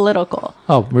say it's political.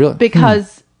 Oh, really?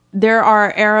 Because there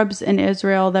are Arabs in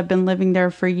Israel that have been living there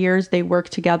for years. They work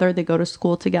together. They go to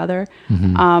school together.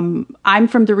 I'm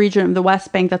from the region of the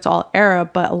West Bank that's all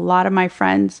Arab, but a lot of my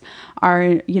friends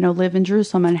are, live in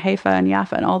Jerusalem and Haifa and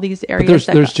Jaffa and all these areas.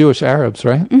 But there's Jewish Arabs,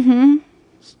 right?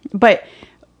 But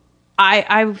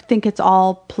I think it's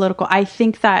all political. I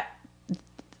think that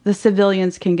the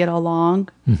civilians can get along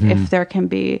if there can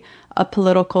be a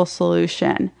political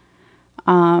solution.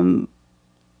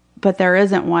 But there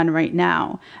isn't one right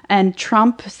now. And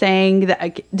Trump saying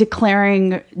that,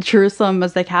 declaring Jerusalem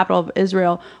as the capital of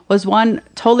Israel was one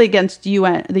totally against the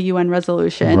UN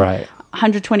resolution. Right.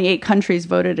 128 countries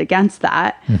voted against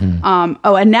that.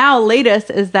 And now latest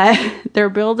is that they're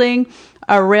building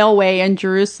a railway in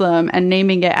Jerusalem and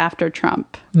naming it after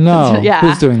Trump. No.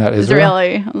 Who's doing that? Israel?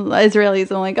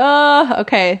 Israelis. I'm like, oh,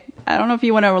 okay. I don't know if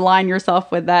you want to align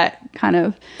yourself with that kind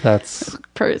of person.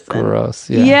 Gross.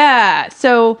 Yeah.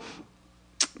 So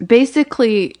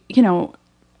basically,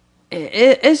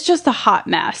 it's just a hot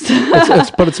mess.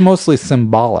 But it's mostly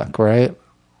symbolic, right?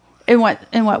 In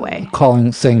what way?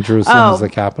 Saying Jerusalem is the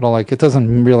capital, like it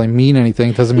doesn't really mean anything.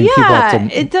 It doesn't mean people have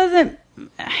to. It doesn't.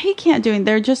 He can't do it.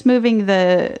 They're just moving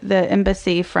the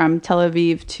embassy from Tel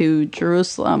Aviv to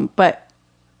Jerusalem, but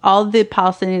all the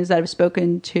Palestinians that I've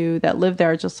spoken to that live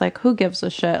there are just like, who gives a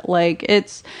shit? Like,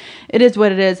 it is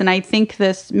what it is. And I think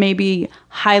this maybe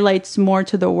highlights more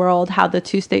to the world how the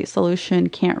two-state solution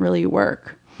can't really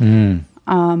work.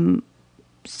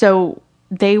 So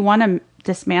they want to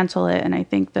dismantle it. And I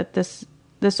think that this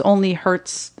only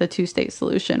hurts the two-state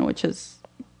solution, which is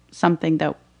something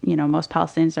that most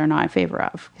Palestinians are not in favor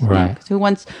of. Right. 'Cause who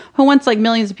wants like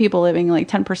millions of people living like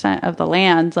 10% of the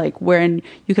land, like wherein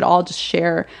you could all just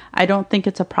share. I don't think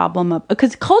it's a problem of,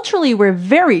 because culturally we're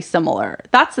very similar.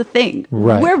 That's the thing.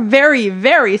 Right. We're very,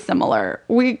 very similar.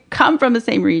 We come from the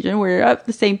same region. We're of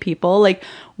the same people. Like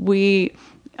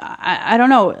I don't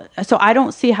know. So I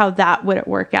don't see how that would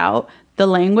work out. The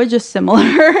language is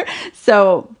similar.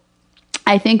 So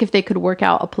I think if they could work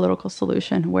out a political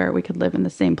solution where we could live in the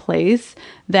same place,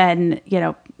 then,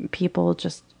 people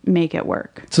just make it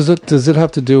work. So does it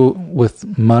have to do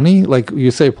with money? Like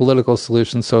you say political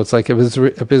solution. So it's like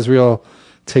if Israel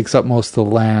takes up most of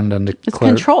the land and It's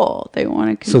control. They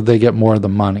want to so they get more of the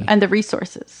money. And the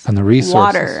resources.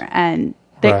 Water. And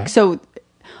Right. so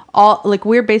all, like,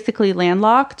 we're basically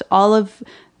landlocked. All of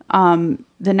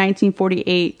the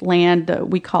 1948 land that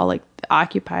we call like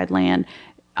occupied land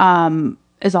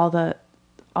is all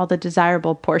the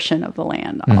desirable portion of the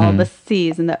land, all the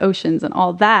seas and the oceans and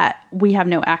all that we have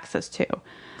no access to.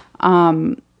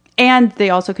 And they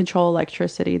also control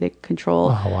electricity. They control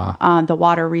the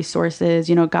water resources.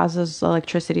 Gaza's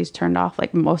electricity is turned off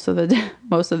like most of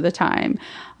the time.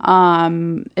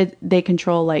 They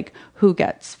control like who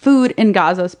gets food in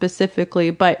Gaza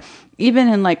specifically, but even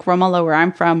in like Ramallah, where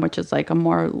I'm from, which is like a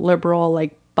more liberal,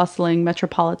 like bustling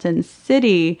metropolitan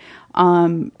city,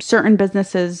 certain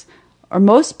businesses or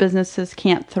most businesses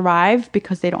can't thrive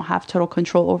because they don't have total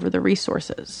control over the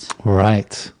resources.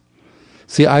 Right.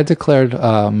 See, I declared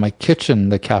my kitchen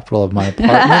the capital of my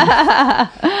apartment,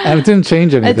 and it didn't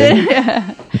change anything.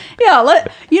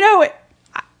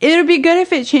 It would be good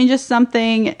if it changes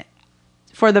something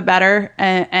for the better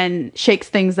and shakes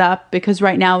things up, because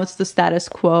right now it's the status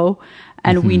quo,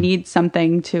 and we need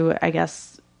something to, I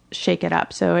guess, shake it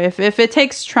up. So if it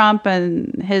takes Trump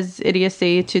and his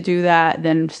idiocy to do that,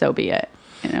 then so be it.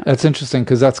 That's interesting,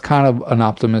 because that's kind of an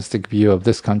optimistic view of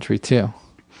this country too.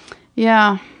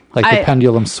 Yeah. Like the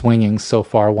pendulum swinging so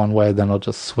far one way, then it'll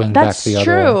just swing back the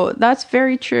other way. That's true. That's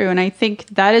very true. And I think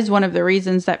that is one of the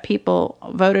reasons that people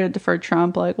voted for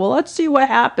Trump. Like, well, let's see what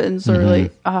happens. Or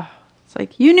like, it's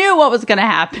like, you knew what was going to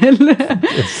happen.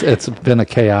 It's been a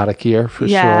chaotic year for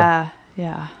sure.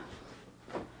 Yeah.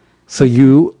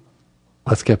 So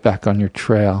let's get back on your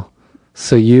trail.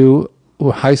 So you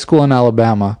were high school in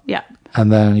Alabama. Yeah.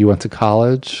 And then you went to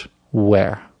college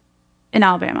where? In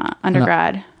Alabama,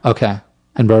 undergrad. Okay.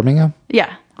 In Birmingham?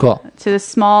 Yeah. Cool. To the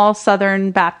small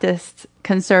Southern Baptist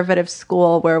conservative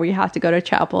school where we have to go to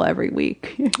chapel every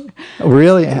week.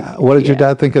 Really? What did your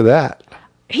dad think of that?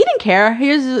 He didn't care.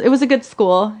 It was a good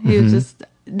school. He was just,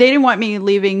 they didn't want me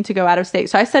leaving to go out of state.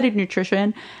 So I studied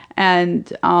nutrition, and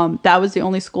that was the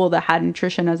only school that had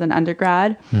nutrition as an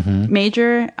undergrad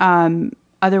major.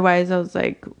 Otherwise, I was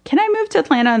like, can I move to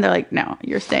Atlanta? And they're like, no,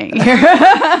 you're staying here.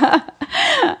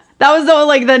 That was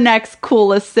the next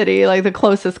coolest city, like the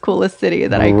closest coolest city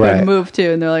that I could move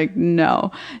to. And they're like,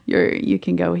 no, you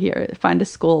can go here, find a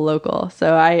school local.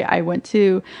 So I went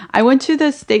to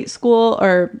the state school,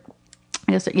 or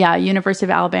I guess, University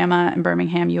of Alabama in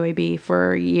Birmingham, UAB,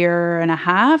 for a year and a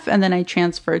half. And then I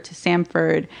transferred to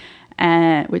Samford,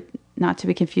 and not to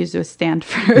be confused with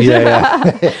Stanford.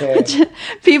 Which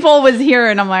people was here,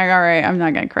 and I'm like, all right, I'm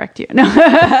not going to correct you. No.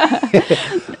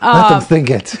 Let them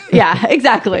think it. Yeah,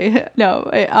 exactly. No.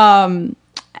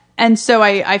 And so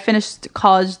I finished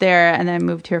college there, and then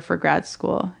moved here for grad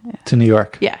school. To New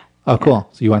York? Yeah. Oh, cool.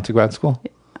 So you went to grad school?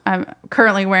 I'm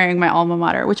currently wearing my alma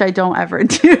mater, which I don't ever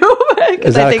do.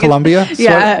 Is that a Columbia?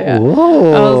 Yeah.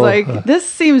 Whoa. I was like, this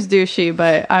seems douchey,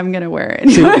 but I'm going to wear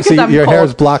it. So your hair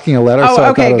is blocking a letter, so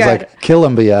I thought it was like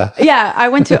Columbia. Yeah, I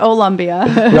went to Olumbia.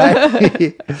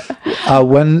 Right.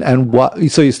 When and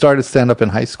what? So you started stand-up in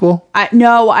high school?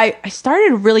 I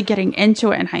started really getting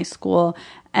into it in high school.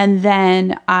 And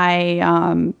then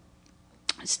I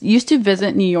used to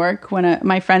visit New York when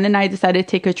my friend and I decided to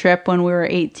take a trip when we were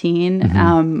 18.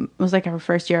 It was like our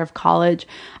first year of college.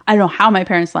 I don't know how my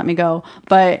parents let me go,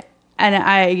 and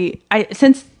I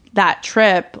since that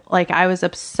trip, like, I was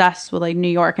obsessed with like New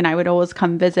York, and I would always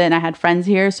come visit, and I had friends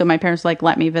here. So my parents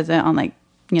let me visit on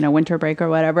winter break or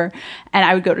whatever. And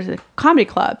I would go to the comedy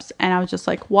clubs, and I would just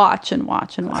like watch and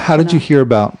watch and watch. How did you hear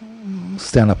about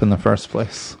stand-up in the first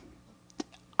place?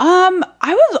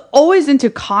 I was always into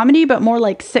comedy, but more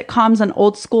like sitcoms and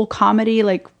old school comedy.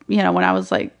 Like, when I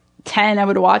was like 10, I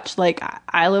would watch like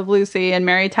I Love Lucy and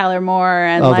Mary Tyler Moore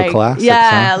and the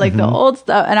classics, like the old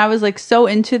stuff. And I was like so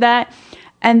into that.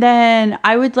 And then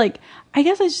I would I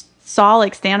guess I just saw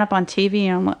like stand up on TV,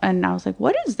 and I was like,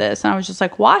 what is this? And I was just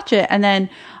like, watch it. And then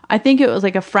I think it was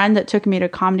like a friend that took me to a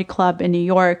comedy club in New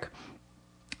York.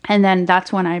 And then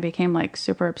that's when I became like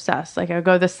super obsessed. Like I would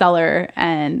go to the cellar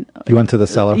and You went to the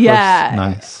cellar first?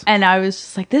 Nice. And I was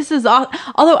just like, this is all.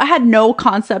 Although I had no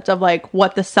concept of like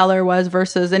what the cellar was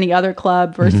versus any other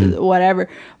club versus whatever.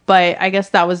 But I guess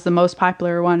that was the most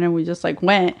popular one, and we just like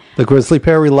went. The grizzly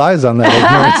pear relies on that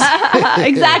ignorance.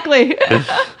 Exactly.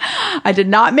 I did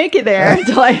not make it there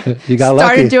until I You got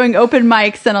started lucky. doing open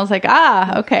mics, and I was like,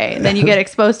 okay. And then you get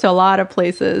exposed to a lot of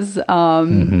places,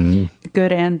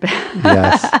 good and bad.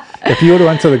 Yes. If you would have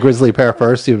went to the grizzly pear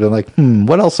first, you'd been like,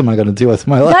 what else am I going to do with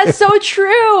my life? That's so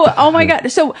true. Oh my God.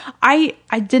 So I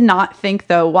did not think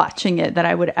though, watching it, that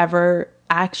I would ever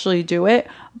actually do it.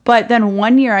 But then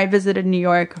one year I visited New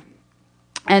York,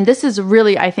 and this is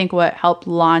really, I think, what helped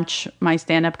launch my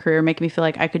stand-up career, make me feel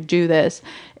like I could do this,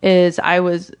 is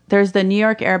there's the New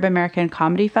York Arab American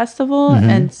Comedy Festival,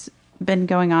 and it's been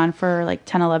going on for like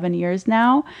 10, 11 years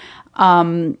now.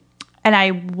 And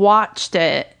I watched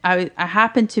it. I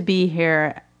happened to be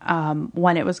here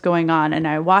when it was going on, and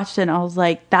I watched it, and I was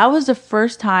like, that was the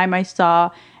first time I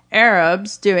saw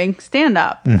Arabs doing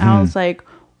stand-up. And I was like,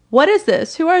 what is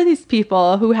this? Who are these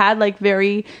people who had like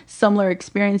very similar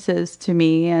experiences to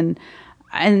me? And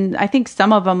I think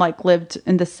some of them like lived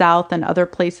in the South and other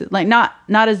places, like not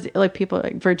as like people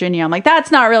like Virginia. I'm like,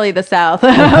 that's not really the South,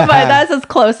 but that's as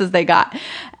close as they got.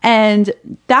 And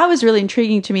that was really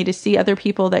intriguing to me, to see other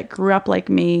people that grew up like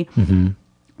me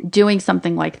doing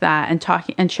something like that and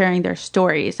talking and sharing their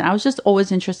stories. And I was just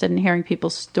always interested in hearing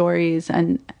people's stories.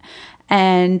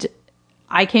 And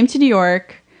I came to New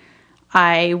York.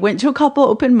 I went to a couple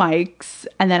open mics,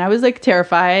 and then I was like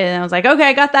terrified, and I was like, okay,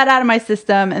 I got that out of my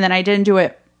system. And then I didn't do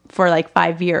it for like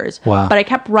 5 years. Wow. But I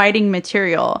kept writing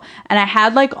material, and I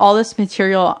had like all this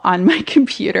material on my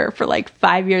computer for like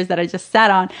 5 years that I just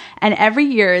sat on. And every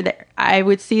year I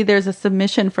would see there's a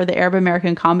submission for the Arab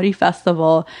American Comedy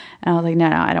Festival. And I was like, no,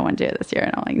 I don't want to do it this year.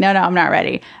 And I'm like, no, I'm not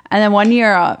ready. And then one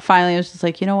year, finally, I was just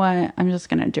like, you know what? I'm just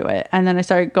going to do it. And then I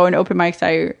started going to open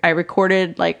mics. I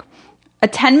recorded like a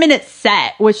 10-minute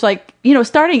set, which like,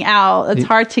 starting out, it's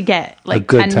hard to get like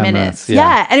 10 minutes.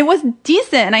 Yeah. And it was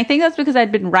decent. And I think that's because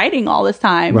I'd been writing all this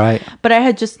time. Right. But I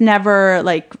had just never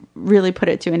like really put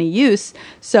it to any use.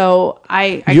 So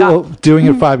I got doing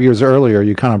it 5 years earlier,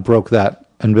 you kind of broke that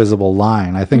invisible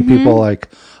line. I think people like,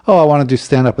 oh, I want to do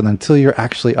stand up. And until you're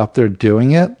actually up there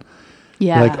doing it,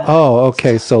 like, oh,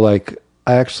 okay. So like,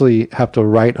 I actually have to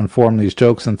write and form these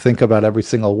jokes and think about every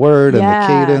single word and the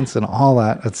cadence and all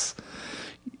that.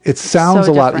 It sounds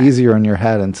so a lot different. easier in your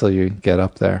head until you get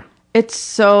up there. It's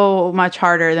so much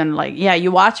harder than like,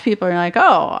 you watch people and you're like,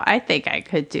 oh, I think I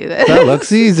could do this. That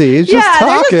looks easy. It's just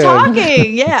talking. They're just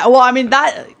talking. Yeah. Well, I mean,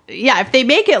 if they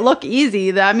make it look easy,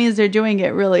 that means they're doing it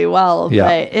really well. Yeah.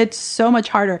 But it's so much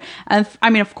harder. And I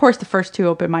mean, of course, the first 2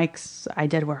 open mics I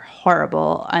did were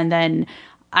horrible. And then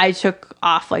I took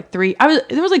off like 3.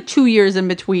 There was like 2 years in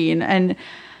between. And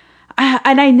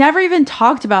I never even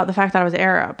talked about the fact that I was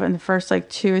Arab in the first like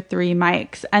 2 or 3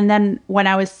 mics. And then when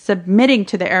I was submitting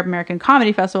to the Arab American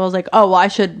Comedy Festival, I was like, oh, well, I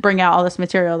should bring out all this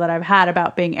material that I've had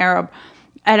about being Arab.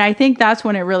 And I think that's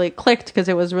when it really clicked, because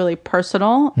it was really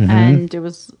personal. And it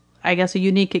was, I guess, a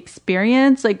unique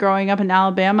experience, like growing up in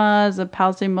Alabama as a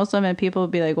Palestinian Muslim, and people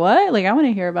would be like, what? Like, I want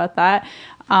to hear about that.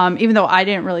 Even though I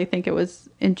didn't really think it was,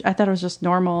 I thought it was just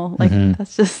normal. Like,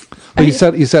 that's just. But you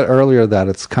said earlier that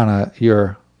it's kind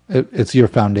of it's your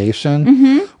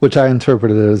foundation, which I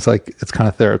interpreted as like, it's kind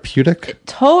of therapeutic.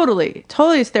 Totally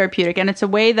is therapeutic. And it's a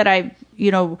way that I,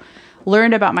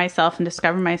 learned about myself and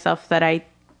discovered myself that I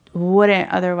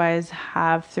wouldn't otherwise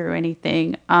have through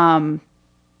anything.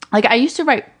 Like I used to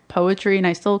write poetry, and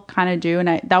I still kind of do.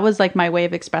 And that was like my way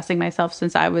of expressing myself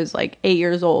since I was like 8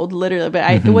 years old, literally.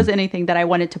 But it wasn't anything that I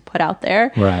wanted to put out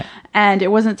there. Right. And it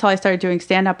wasn't until I started doing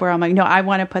stand up where I'm like, no, I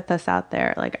want to put this out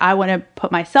there. Like I want to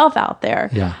put myself out there.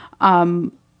 Yeah.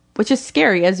 Which is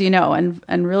scary, as you know,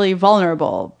 and really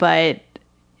vulnerable. But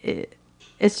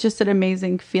it's just an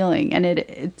amazing feeling. And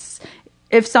it's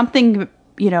if something,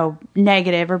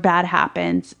 negative or bad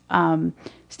happens,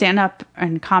 stand up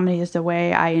and comedy is the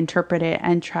way I interpret it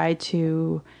and try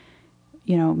to,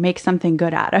 make something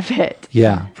good out of it.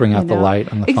 Yeah. Bring out the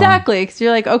light and the fun. Exactly. Because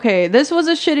you're like, okay, this was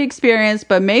a shitty experience,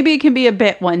 but maybe it can be a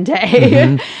bit one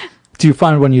day. Do you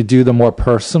find when you do the more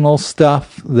personal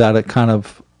stuff that it kind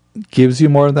of gives you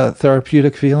more of that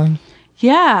therapeutic feeling?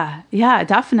 Yeah,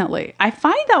 definitely. I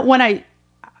find that when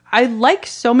I like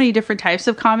so many different types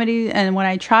of comedy, and when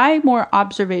I try more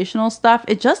observational stuff,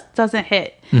 it just doesn't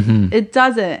hit. It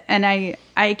doesn't, and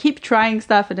I keep trying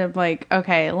stuff, and I'm like,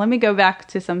 okay, let me go back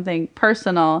to something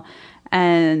personal,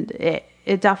 and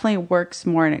it definitely works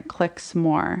more and it clicks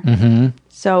more.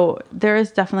 So there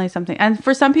is definitely something, and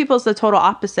for some people it's the total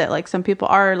opposite. Like some people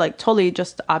are like totally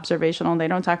just observational and they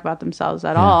don't talk about themselves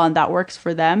at all, and that works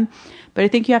for them. But I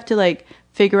think you have to like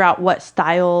figure out what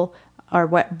style or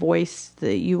what voice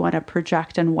that you want to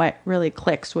project and what really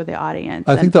clicks with the audience.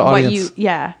 I think the audience,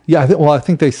 I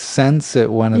think they sense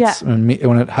it when it's when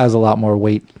it has a lot more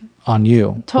weight on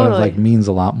you. Totally, when it like means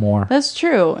a lot more. That's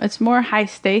true. It's more high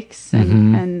stakes,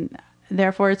 and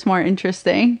therefore it's more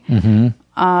interesting.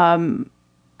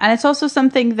 And it's also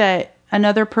something that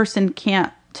another person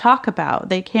can't talk about.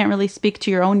 They can't really speak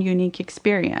to your own unique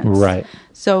experience. Right.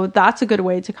 So that's a good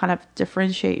way to kind of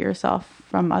differentiate yourself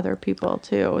from other people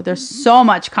too. There's so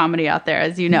much comedy out there,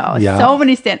 as you know. Yeah. So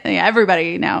many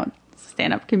everybody now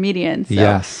stand-up comedians. So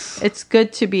yes. It's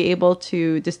good to be able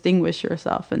to distinguish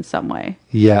yourself in some way.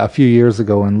 Yeah, a few years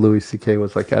ago when Louis C.K.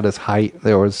 was like at his height,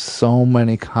 there was so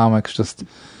many comics just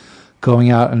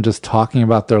going out and just talking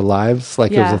about their lives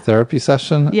like it was a therapy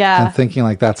session. Yeah. And thinking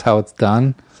like that's how it's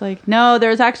done. It's like, no,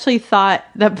 there's actually thought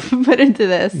that put into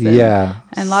this.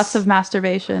 And lots of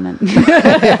masturbation. And all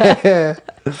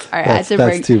right,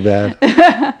 that's too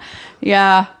bad.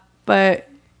 Yeah, but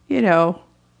you know,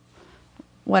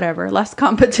 whatever, less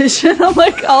competition. I'm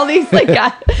like all these like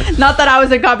not that I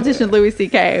was in competition with Louis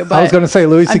C.K., but I was going to say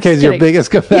Louis C.K. is your biggest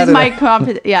competitor. He's my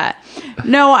competition. Yeah.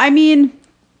 No, I mean,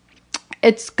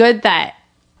 it's good that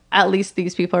at least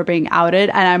these people are being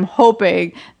outed, and I'm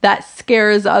hoping that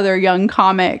scares other young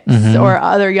comics or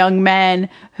other young men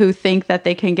who think that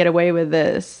they can get away with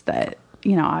this, that,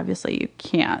 you know, obviously you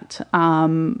can't.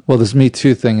 Well, this Me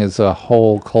Too thing is a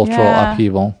whole cultural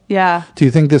upheaval. Yeah. Do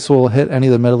you think this will hit any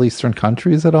of the Middle Eastern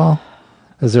countries at all?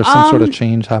 Is there some sort of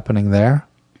change happening there?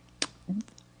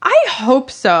 I hope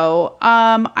so.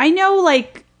 I know,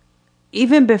 like,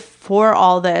 even before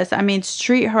all this, I mean,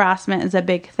 street harassment is a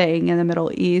big thing in the Middle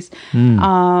East.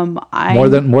 More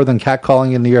than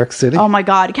catcalling in New York City? Oh my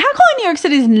God. Catcalling in New York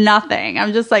City is nothing.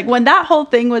 I'm just like, when that whole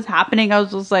thing was happening, I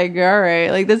was just like, all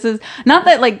right, like this is not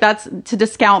that like that's to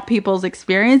discount people's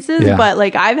experiences, but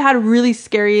like I've had really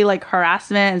scary like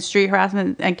harassment and street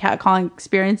harassment and catcalling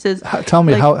experiences. Tell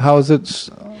me, like, how is it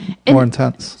more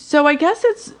intense? So I guess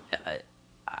it's,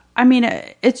 I mean,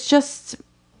 it's just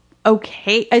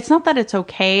okay. It's not that it's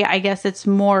okay. I guess it's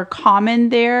more common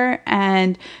there,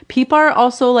 and people are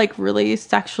also like really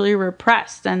sexually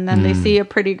repressed, and then they see a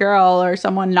pretty girl or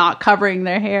someone not covering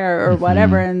their hair or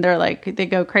whatever, and they're like, they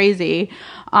go crazy.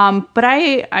 But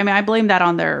I mean, I blame that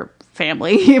on their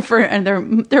family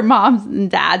and their moms and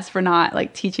dads for not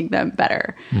like teaching them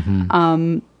better.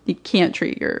 You can't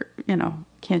treat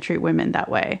can't treat women that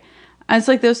way. And it's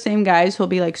like those same guys who'll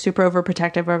be like super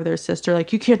overprotective over their sister.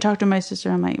 Like, you can't talk to my sister.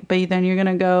 I'm like, but then you're going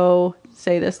to go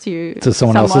say this to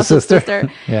someone else's sister.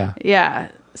 Yeah.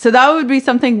 Yeah. So that would be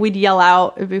something we'd yell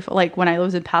out. It'd be like when I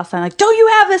lived in Palestine, like, don't you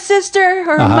have a sister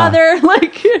or a mother?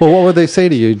 Like, well, what would they say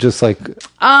to you? Just like,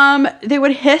 they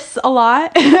would hiss a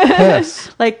lot. Hiss.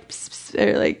 Like, pss, pss,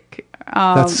 or like,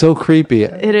 that's so creepy.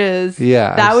 It is.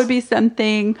 Yeah. That would be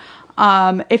something.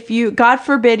 If you, God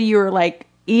forbid, you were like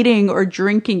eating or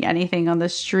drinking anything on the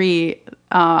street,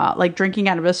 like drinking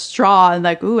out of a straw, and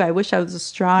like, ooh, I wish I was a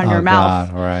straw in your mouth.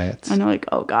 God, right. And I'm like,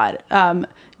 oh God,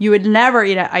 you would never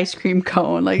eat an ice cream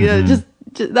cone. Like, just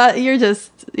that, you're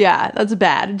just, that's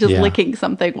bad. Just licking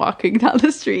something, walking down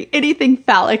the street, anything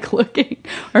phallic looking,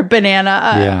 or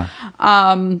banana.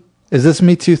 Is this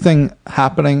Me Too thing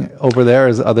happening over there?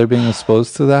 Are they being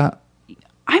exposed to that?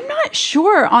 I'm not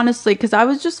sure, honestly, because I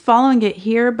was just following it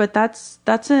here, but that's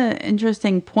an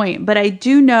interesting point. But I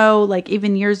do know, like,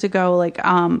 even years ago, like,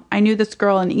 I knew this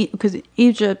girl because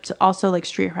Egypt also, like,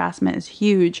 street harassment is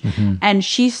huge. And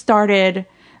she started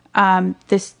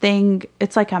this thing,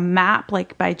 it's like a map,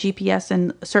 like, by GPS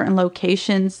in certain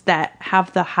locations that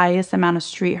have the highest amount of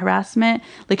street harassment.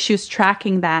 Like, she was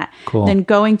tracking that. Cool. Then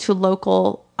going to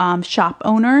local shop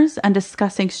owners and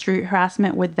discussing street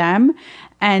harassment with them,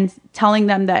 and telling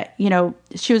them that, you know,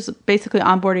 she was basically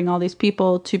onboarding all these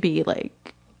people to be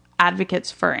like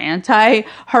advocates for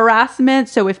anti-harassment.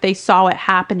 So if they saw it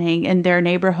happening in their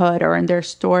neighborhood or in their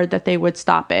store, that they would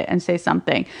stop it and say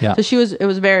something. Yeah. So it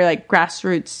was very like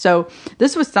grassroots. So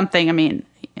this was something, I mean,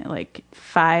 like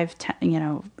 5,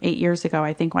 10, 8 years ago,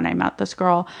 I think, when I met this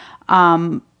girl.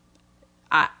 Last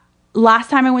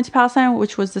time I went to Palestine,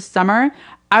 which was this summer,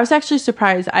 I was actually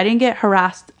surprised. I didn't get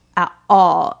harassed at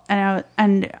all. And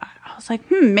I was was like,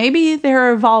 maybe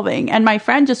they're evolving. And my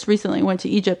friend just recently went to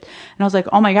Egypt, and I was like,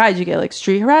 oh my God, you get like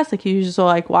street harassed? Like you just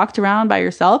like walked around by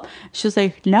yourself? She was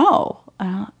like, no.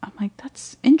 I'm like,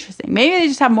 that's interesting. Maybe they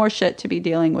just have more shit to be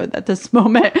dealing with at this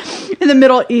moment in the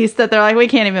Middle East that they're like, we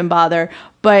can't even bother.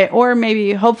 But, or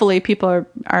maybe, hopefully, people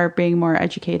are being more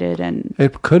educated. And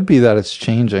it could be that it's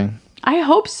changing. I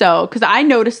hope so, because I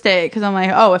noticed it, because I'm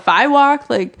like, oh, if I walk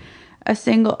like a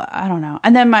single, I don't know.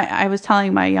 And then I was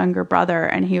telling my younger brother,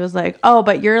 and he was like, oh,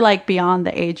 but you're like beyond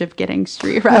the age of getting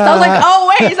street harassed. I was like,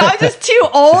 oh wait, so I'm just too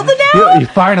old now? You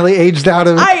finally aged out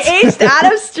of it. I aged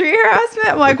out of street harassment.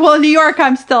 I'm like, well, in New York,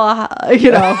 I'm still,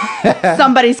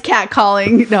 somebody's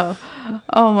catcalling. No.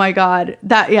 Oh my God.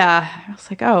 I was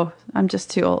like, oh, I'm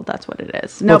just too old. That's what it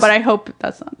is. No, but I hope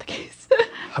that's not the case.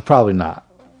 Probably not.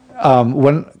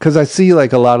 Because I see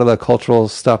like a lot of the cultural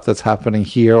stuff that's happening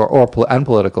here and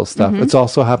political stuff. It's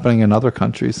also happening in other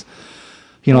countries.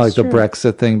 That's like true. The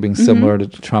Brexit thing being similar to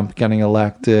Trump getting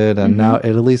elected, and now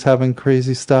Italy's having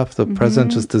crazy stuff. The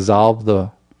president just dissolved the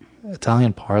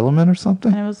Italian parliament or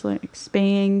something. And it was like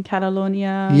Spain,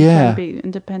 Catalonia, trying to be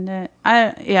independent.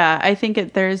 I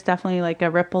think there's definitely like a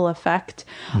ripple effect,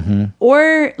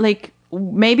 or like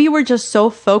maybe we're just so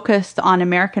focused on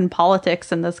American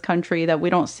politics in this country that we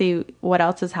don't see what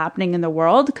else is happening in the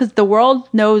world, because the world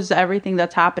knows everything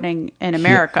that's happening in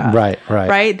America.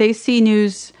 Right. They see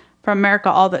news from America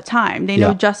all the time. They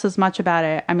know just as much about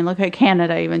it. I mean, look at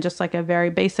Canada, even just like a very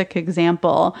basic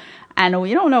example. And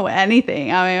we don't know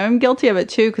anything. I mean, I'm guilty of it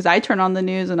too, because I turn on the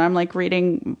news and I'm like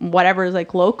reading whatever's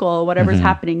like local, whatever's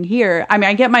happening here. I mean,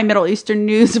 I get my Middle Eastern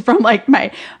news from like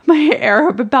my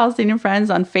Arab and Palestinian friends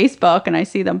on Facebook, and I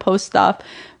see them post stuff.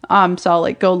 So I'll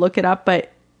like go look it up.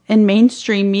 But in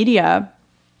mainstream media,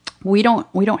 we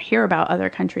don't hear about other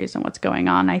countries and what's going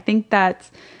on. I think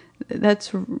that's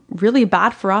really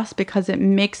bad for us, because it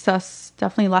makes us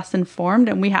definitely less informed,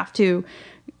 and we have to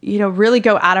really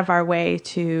go out of our way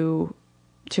to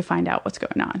find out what's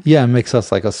going on. Yeah, it makes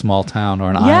us like a small town or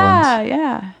an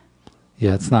island.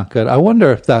 Yeah, it's not good. I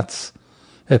wonder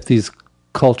if these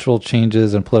cultural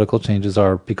changes and political changes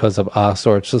are because of us,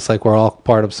 or it's just like we're all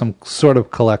part of some sort of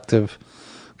collective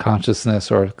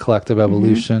consciousness or collective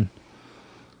evolution.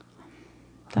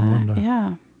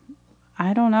 I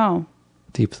don't know.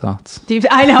 Deep thoughts.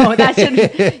 I know, that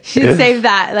should save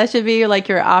that. That should be like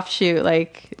your offshoot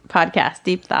like podcast,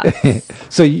 Deep Thoughts.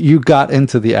 So you got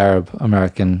into the Arab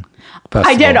American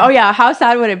festival. I did. Oh yeah, how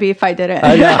sad would it be if I didn't?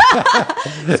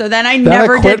 So then I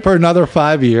never quit for another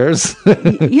 5 years.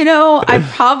 I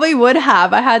probably would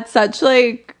have. I had such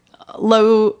like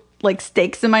low like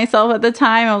stakes in myself at the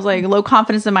time. I was like low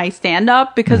confidence in my stand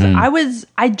up, because I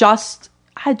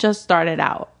had just started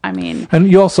out. I mean,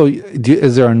 and you also,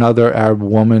 is there another Arab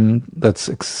woman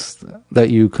that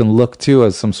you can look to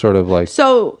as some sort of like?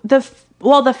 So the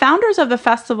founders of the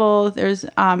festival, there's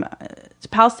a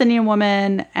Palestinian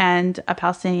woman and a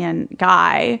Palestinian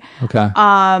guy. Okay.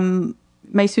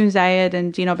 Maysoon Zayed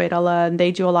and Dino Baydallah, and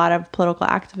they do a lot of political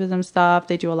activism stuff.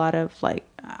 They do a lot of like,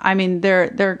 I mean,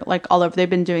 they're like all over. They've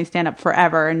been doing stand up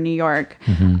forever in New York.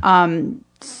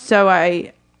 So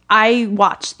I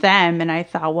watched them and I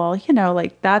thought, well,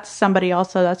 like that's somebody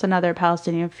also, that's another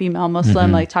Palestinian female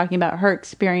Muslim, like talking about her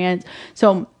experience.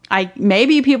 So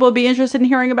maybe people would be interested in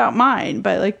hearing about mine,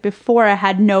 but like before I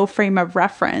had no frame of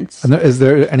reference. And is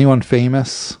there anyone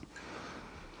famous?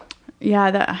 Yeah,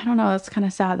 I don't know. That's kind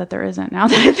of sad that there isn't, now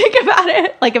that I think about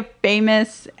it. Like a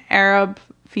famous Arab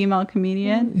female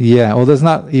comedian. Yeah, well, there's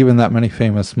not even that many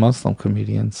famous Muslim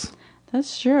comedians.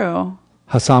 That's true.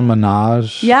 Hassan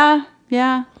Minhaj.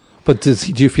 Yeah. But do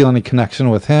you feel any connection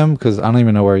with him? Because I don't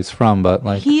even know where he's from, but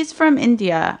like... He's from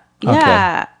India.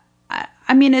 Yeah. Okay.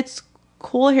 I mean, it's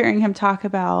cool hearing him talk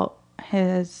about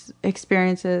his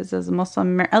experiences as a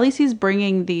Muslim. At least he's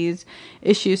bringing these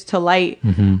issues to light.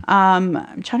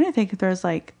 I'm trying to think if there's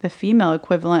like the female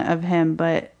equivalent of him,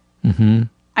 but...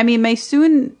 I mean,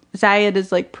 Maysoon Zayed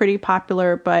is like pretty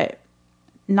popular, but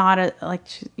not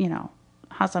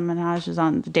Hassan Minhaj is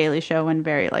on The Daily Show and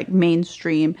very like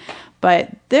mainstream,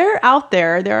 but they're out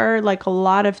there. There are like a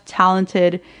lot of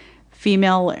talented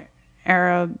female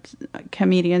Arab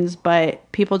comedians,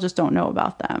 but people just don't know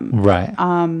about them. Right.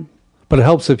 But it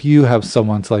helps if you have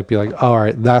someone to like be like, all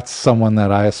right, that's someone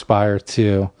that I aspire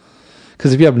to.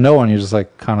 Because if you have no one, you're just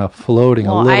like kind of floating a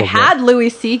little bit. I had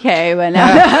Louis C.K., but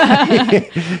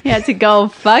he had to go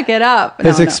fuck it up.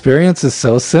 His experience is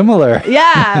so similar.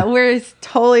 Yeah, we're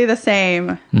totally the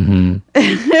same.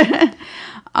 I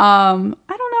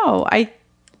don't know.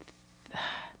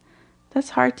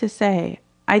 That's hard to say.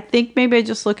 I think maybe I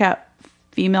just look at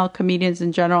female comedians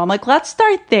in general. I'm like, let's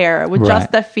start there with Right.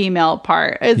 just the female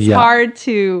part. It's hard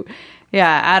to,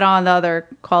 add on the other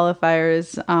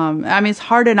qualifiers. I mean, it's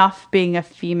hard enough being a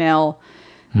female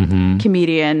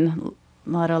comedian,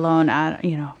 let alone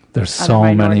There's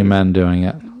so many men doing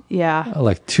it. Yeah.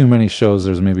 Like too many shows.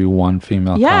 There's maybe one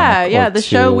female. Yeah, comic yeah. or The two.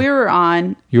 show we were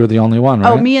on. You were the only one,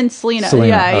 right? Oh, me and Selena. Selena.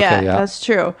 Yeah, Okay, yeah, that's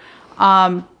true.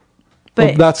 But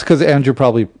But that's because Andrew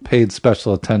probably paid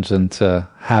special attention to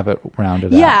have it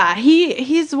rounded out. yeah,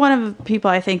 he's one of the people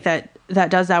I think that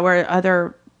does that, where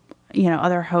other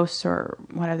hosts or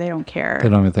whatever, they don't care. They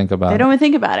don't even think about They it. don't even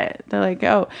think about it. They're like,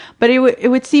 oh, but it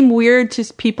would seem weird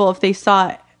to people if they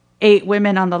saw 8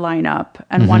 women on the lineup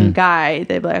and one guy.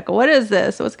 They'd be like, what is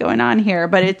this? What's going on here?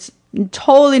 But it's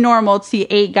totally normal to see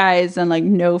 8 guys and like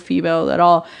no female at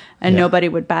all, and nobody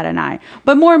would bat an eye.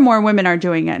 But more and more women are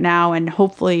doing it now, and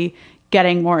hopefully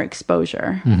getting more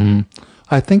exposure.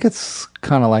 I think it's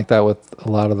kind of like that with a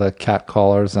lot of the cat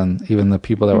callers and even the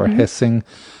people that were hissing.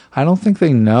 I don't think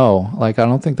they know. Like, I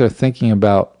don't think they're thinking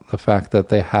about the fact that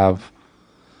they have,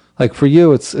 like, for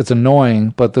you, it's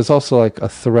annoying, but there's also like a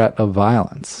threat of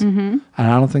violence. And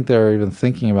I don't think they're even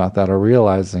thinking about that or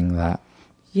realizing that.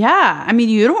 Yeah. I mean,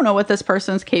 you don't know what this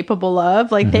person's capable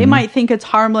of. Like, they might think it's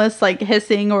harmless, like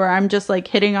hissing, or I'm just like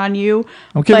hitting on you.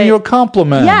 I'm giving you a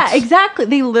compliment. Yeah, exactly.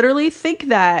 They literally think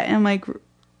that. And I'm like,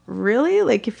 really?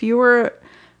 Like, if you're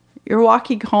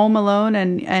walking home alone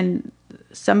and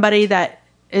somebody that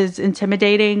is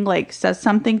intimidating, like, says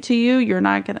something to you, you're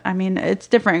not gonna, I mean, it's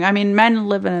different. I mean, men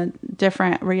live in a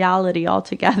different reality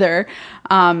altogether,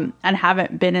 and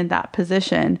haven't been in that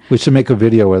position. We should make a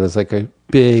video where there's like a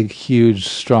big, huge,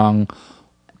 strong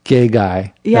gay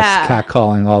guy that's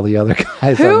catcalling all the other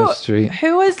guys on the street.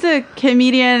 Who was the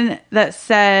comedian that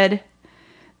said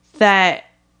that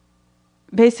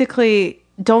basically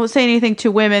don't say anything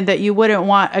to women that you wouldn't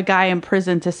want a guy in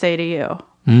prison to say to you?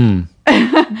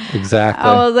 Exactly.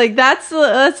 I was like, that's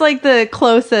like the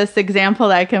closest example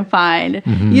that I can find.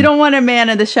 You don't want a man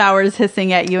in the showers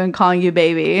hissing at you and calling you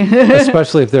baby.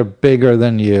 Especially if they're bigger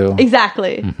than you.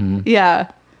 Exactly. Yeah.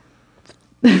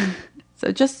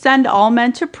 So just send all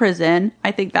men to prison.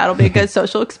 I think that'll be a good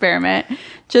social experiment.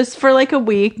 Just for like a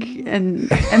week and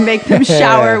make them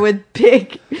shower with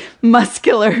big,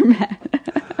 muscular men.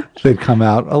 They'd come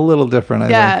out a little different,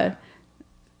 I think.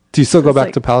 Do you still go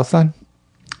back to Palestine?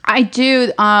 I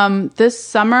do. This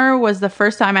summer was the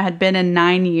first time I had been in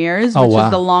 9 years, which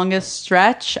is the longest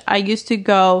stretch. I used to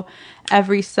go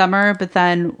every summer, but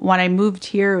then when I moved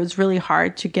here, it was really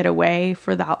hard to get away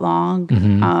for that long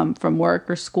from work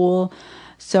or school.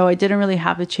 So I didn't really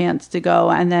have a chance to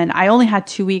go. And then I only had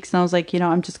 2 weeks, and I was like,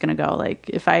 I'm just going to go. Like,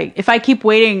 if I keep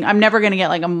waiting, I'm never going to get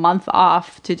like a month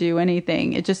off to do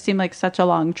anything. It just seemed like such a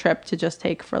long trip to just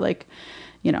take for like,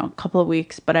 a couple of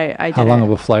weeks, but I did. How long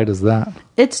of a flight is that?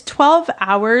 It's 12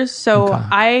 hours. So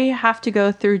I have to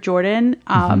go through Jordan.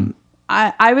 I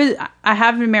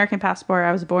have an American passport.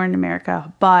 I was born in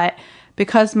America, but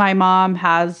because my mom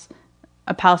has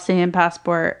a Palestinian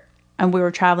passport and we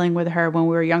were traveling with her when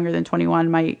we were younger than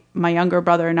 21, my younger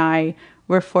brother and I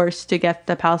were forced to get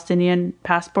the Palestinian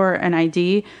passport and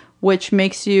ID, which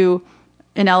makes you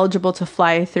ineligible to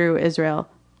fly through Israel.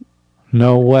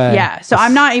 No way. Yeah. So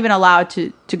I'm not even allowed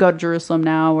to go to Jerusalem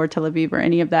now or Tel Aviv or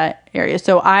any of that area.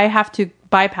 So I have to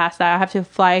bypass that. I have to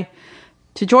fly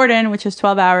to Jordan, which is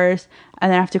 12 hours, and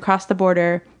then I have to cross the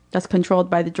border that's controlled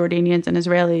by the Jordanians and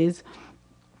Israelis.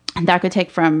 And that could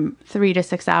take from 3 to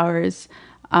 6 hours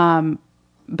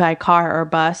by car or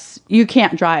bus. You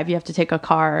can't drive. You have to take a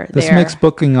car This there. makes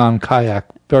booking on kayak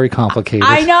very complicated.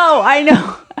 I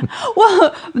know.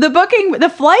 Well,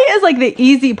 the flight is like the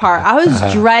easy part. I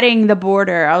was dreading the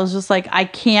border. I was just like, I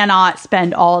cannot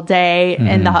spend all day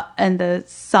in the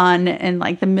sun in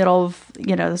like the middle of,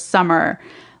 the summer.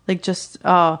 Like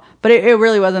but it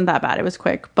really wasn't that bad. It was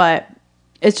quick, but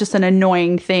it's just an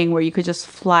annoying thing where you could just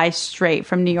fly straight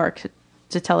from New York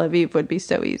to Tel Aviv would be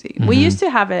so easy. We used to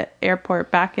have an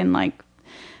airport back in like,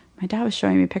 my dad was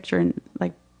showing me a picture in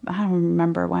like, I don't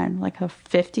remember when, like the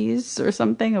 50s or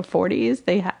something, or 40s.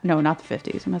 They had, no, not the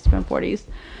 50s. It must have been 40s.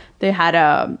 They had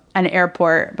an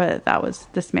airport, but that was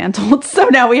dismantled. So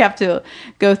now we have to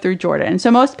go through Jordan. So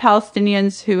most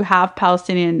Palestinians who have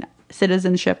Palestinian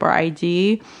citizenship or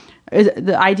ID,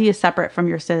 the ID is separate from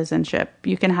your citizenship.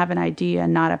 You can have an ID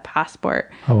and not a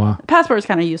passport. Oh, wow. The passport is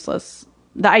kind of useless.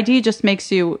 The ID just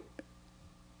makes you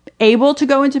able to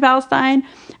go into Palestine,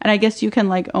 and I guess you can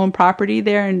like own property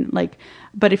there, and like,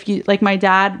 but if you, like, my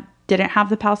dad didn't have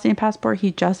the Palestinian passport,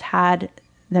 he just had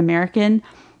the American,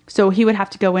 so he would have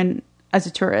to go in as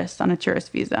a tourist on a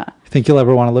tourist visa. Think you'll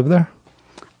ever want to live there?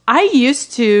 I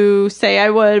used to say I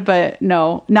would, but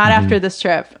no, not after this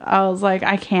trip. I was like,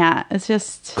 I can't. It's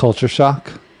just Culture shock?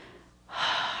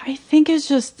 I think it's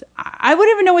just, I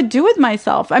wouldn't even know what to do with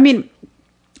myself. I mean,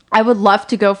 I would love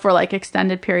to go for like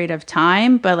extended period of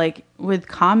time, but like with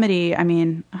comedy, I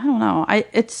mean, I don't know.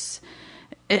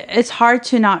 It's hard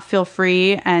to not feel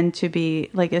free and to be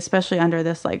like, especially under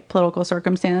this like political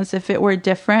circumstance. If it were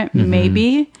different,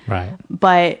 maybe. Right.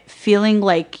 But feeling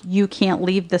like you can't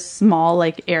leave this small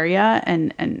like area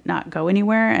and not go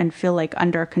anywhere and feel like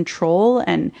under control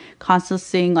and constantly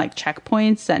seeing like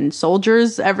checkpoints and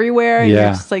soldiers everywhere. And you're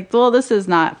just like, well, this is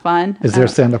not fun. Is there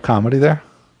stand-up comedy there?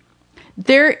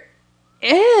 There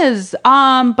is.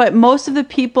 But most of the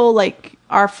people like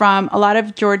are from a lot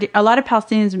of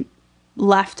Palestinians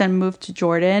left and moved to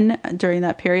Jordan during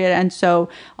that period, and so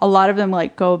a lot of them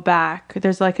like go back.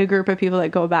 There's like a group of people that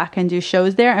go back and do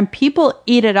shows there, and people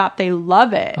eat it up. They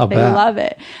love it. Love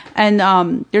it.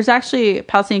 And there's actually a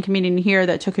Palestinian comedian here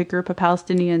that took a group of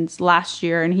Palestinians last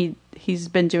year, and he's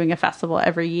been doing a festival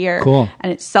every year. Cool.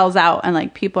 And it sells out, and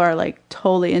like people are like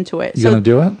totally into it. You gonna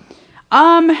do it?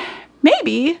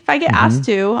 Maybe if I get asked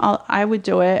to, I would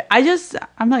do it.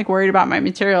 I'm like worried about my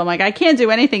material. I'm like, I can't do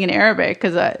anything in Arabic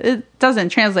because it doesn't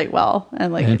translate well.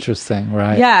 And like, interesting,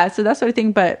 right? Yeah, so that's what I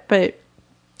think. But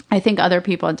I think other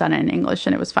people had done it in English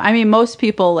and it was fine. I mean, most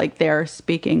people like there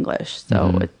speak English,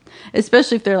 so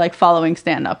especially if they're like following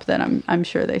stand up, then I'm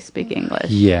sure they speak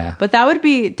English. Yeah. But that would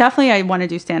be definitely, I want to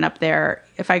do stand up there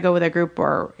if I go with a group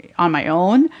or on my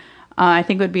own. I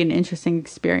think it would be an interesting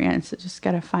experience. I just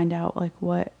got to find out like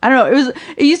what, I don't know.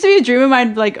 It used to be a dream of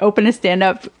mine to like open a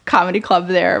stand-up comedy club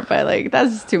there, but like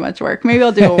that's just too much work. Maybe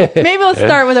I'll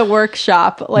start with a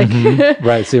workshop. Like,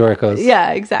 right. See where it goes.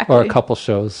 Yeah, exactly. Or a couple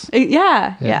shows.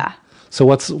 Yeah. So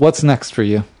what's next for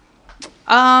you?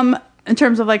 In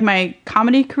terms of like my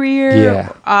comedy career,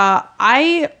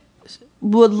 I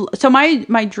would, so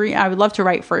my dream, I would love to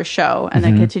write for a show and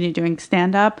then continue doing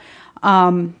stand-up.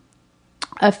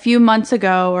 A few months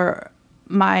ago,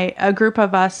 a group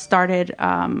of us started,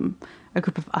 a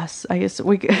group of us, I guess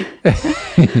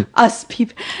us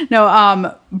people,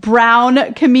 no,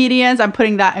 brown comedians. I'm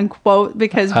putting that in quote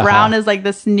because brown is like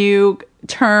this new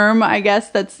term, I guess,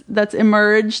 that's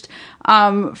emerged,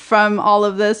 from all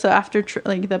of this. So after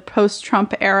like the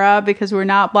post-Trump era, because we're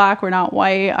not black, we're not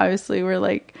white. Obviously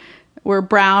we're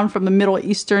brown from the Middle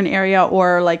Eastern area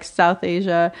or like South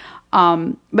Asia.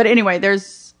 But anyway,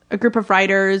 there's a group of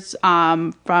writers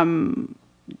from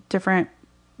different,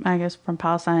 I guess, from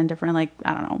Palestine, different, like,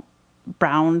 I don't know,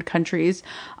 brown countries,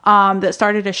 that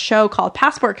started a show called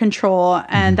Passport Control.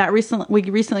 And that we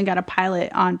recently got a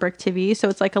pilot on Brick TV. So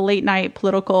it's like a late night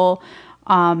political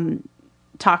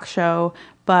talk show,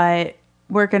 but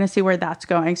we're going to see where that's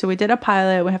going. So we did a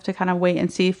pilot. We have to kind of wait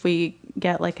and see if we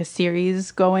get like a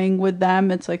series going with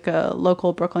them. It's like a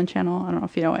local Brooklyn channel. I don't know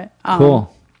if you know it.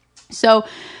 Cool. So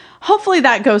hopefully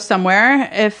that goes somewhere.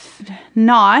 If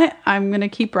not, I'm going to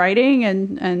keep writing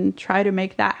and try to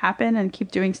make that happen and keep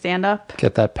doing stand-up.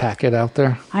 Get that packet out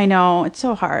there. I know. It's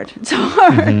so hard. It's so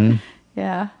hard.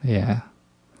 Yeah. Yeah.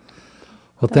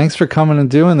 Well, thanks for coming and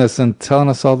doing this and telling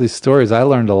us all these stories. I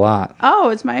learned a lot. Oh,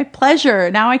 it's my pleasure.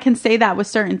 Now I can say that with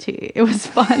certainty. It was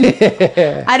fun.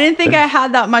 I didn't think I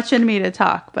had that much in me to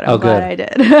talk, but I'm glad I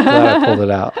did. Glad I pulled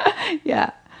it out. Yeah.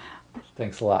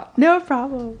 Thanks a lot. No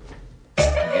problem.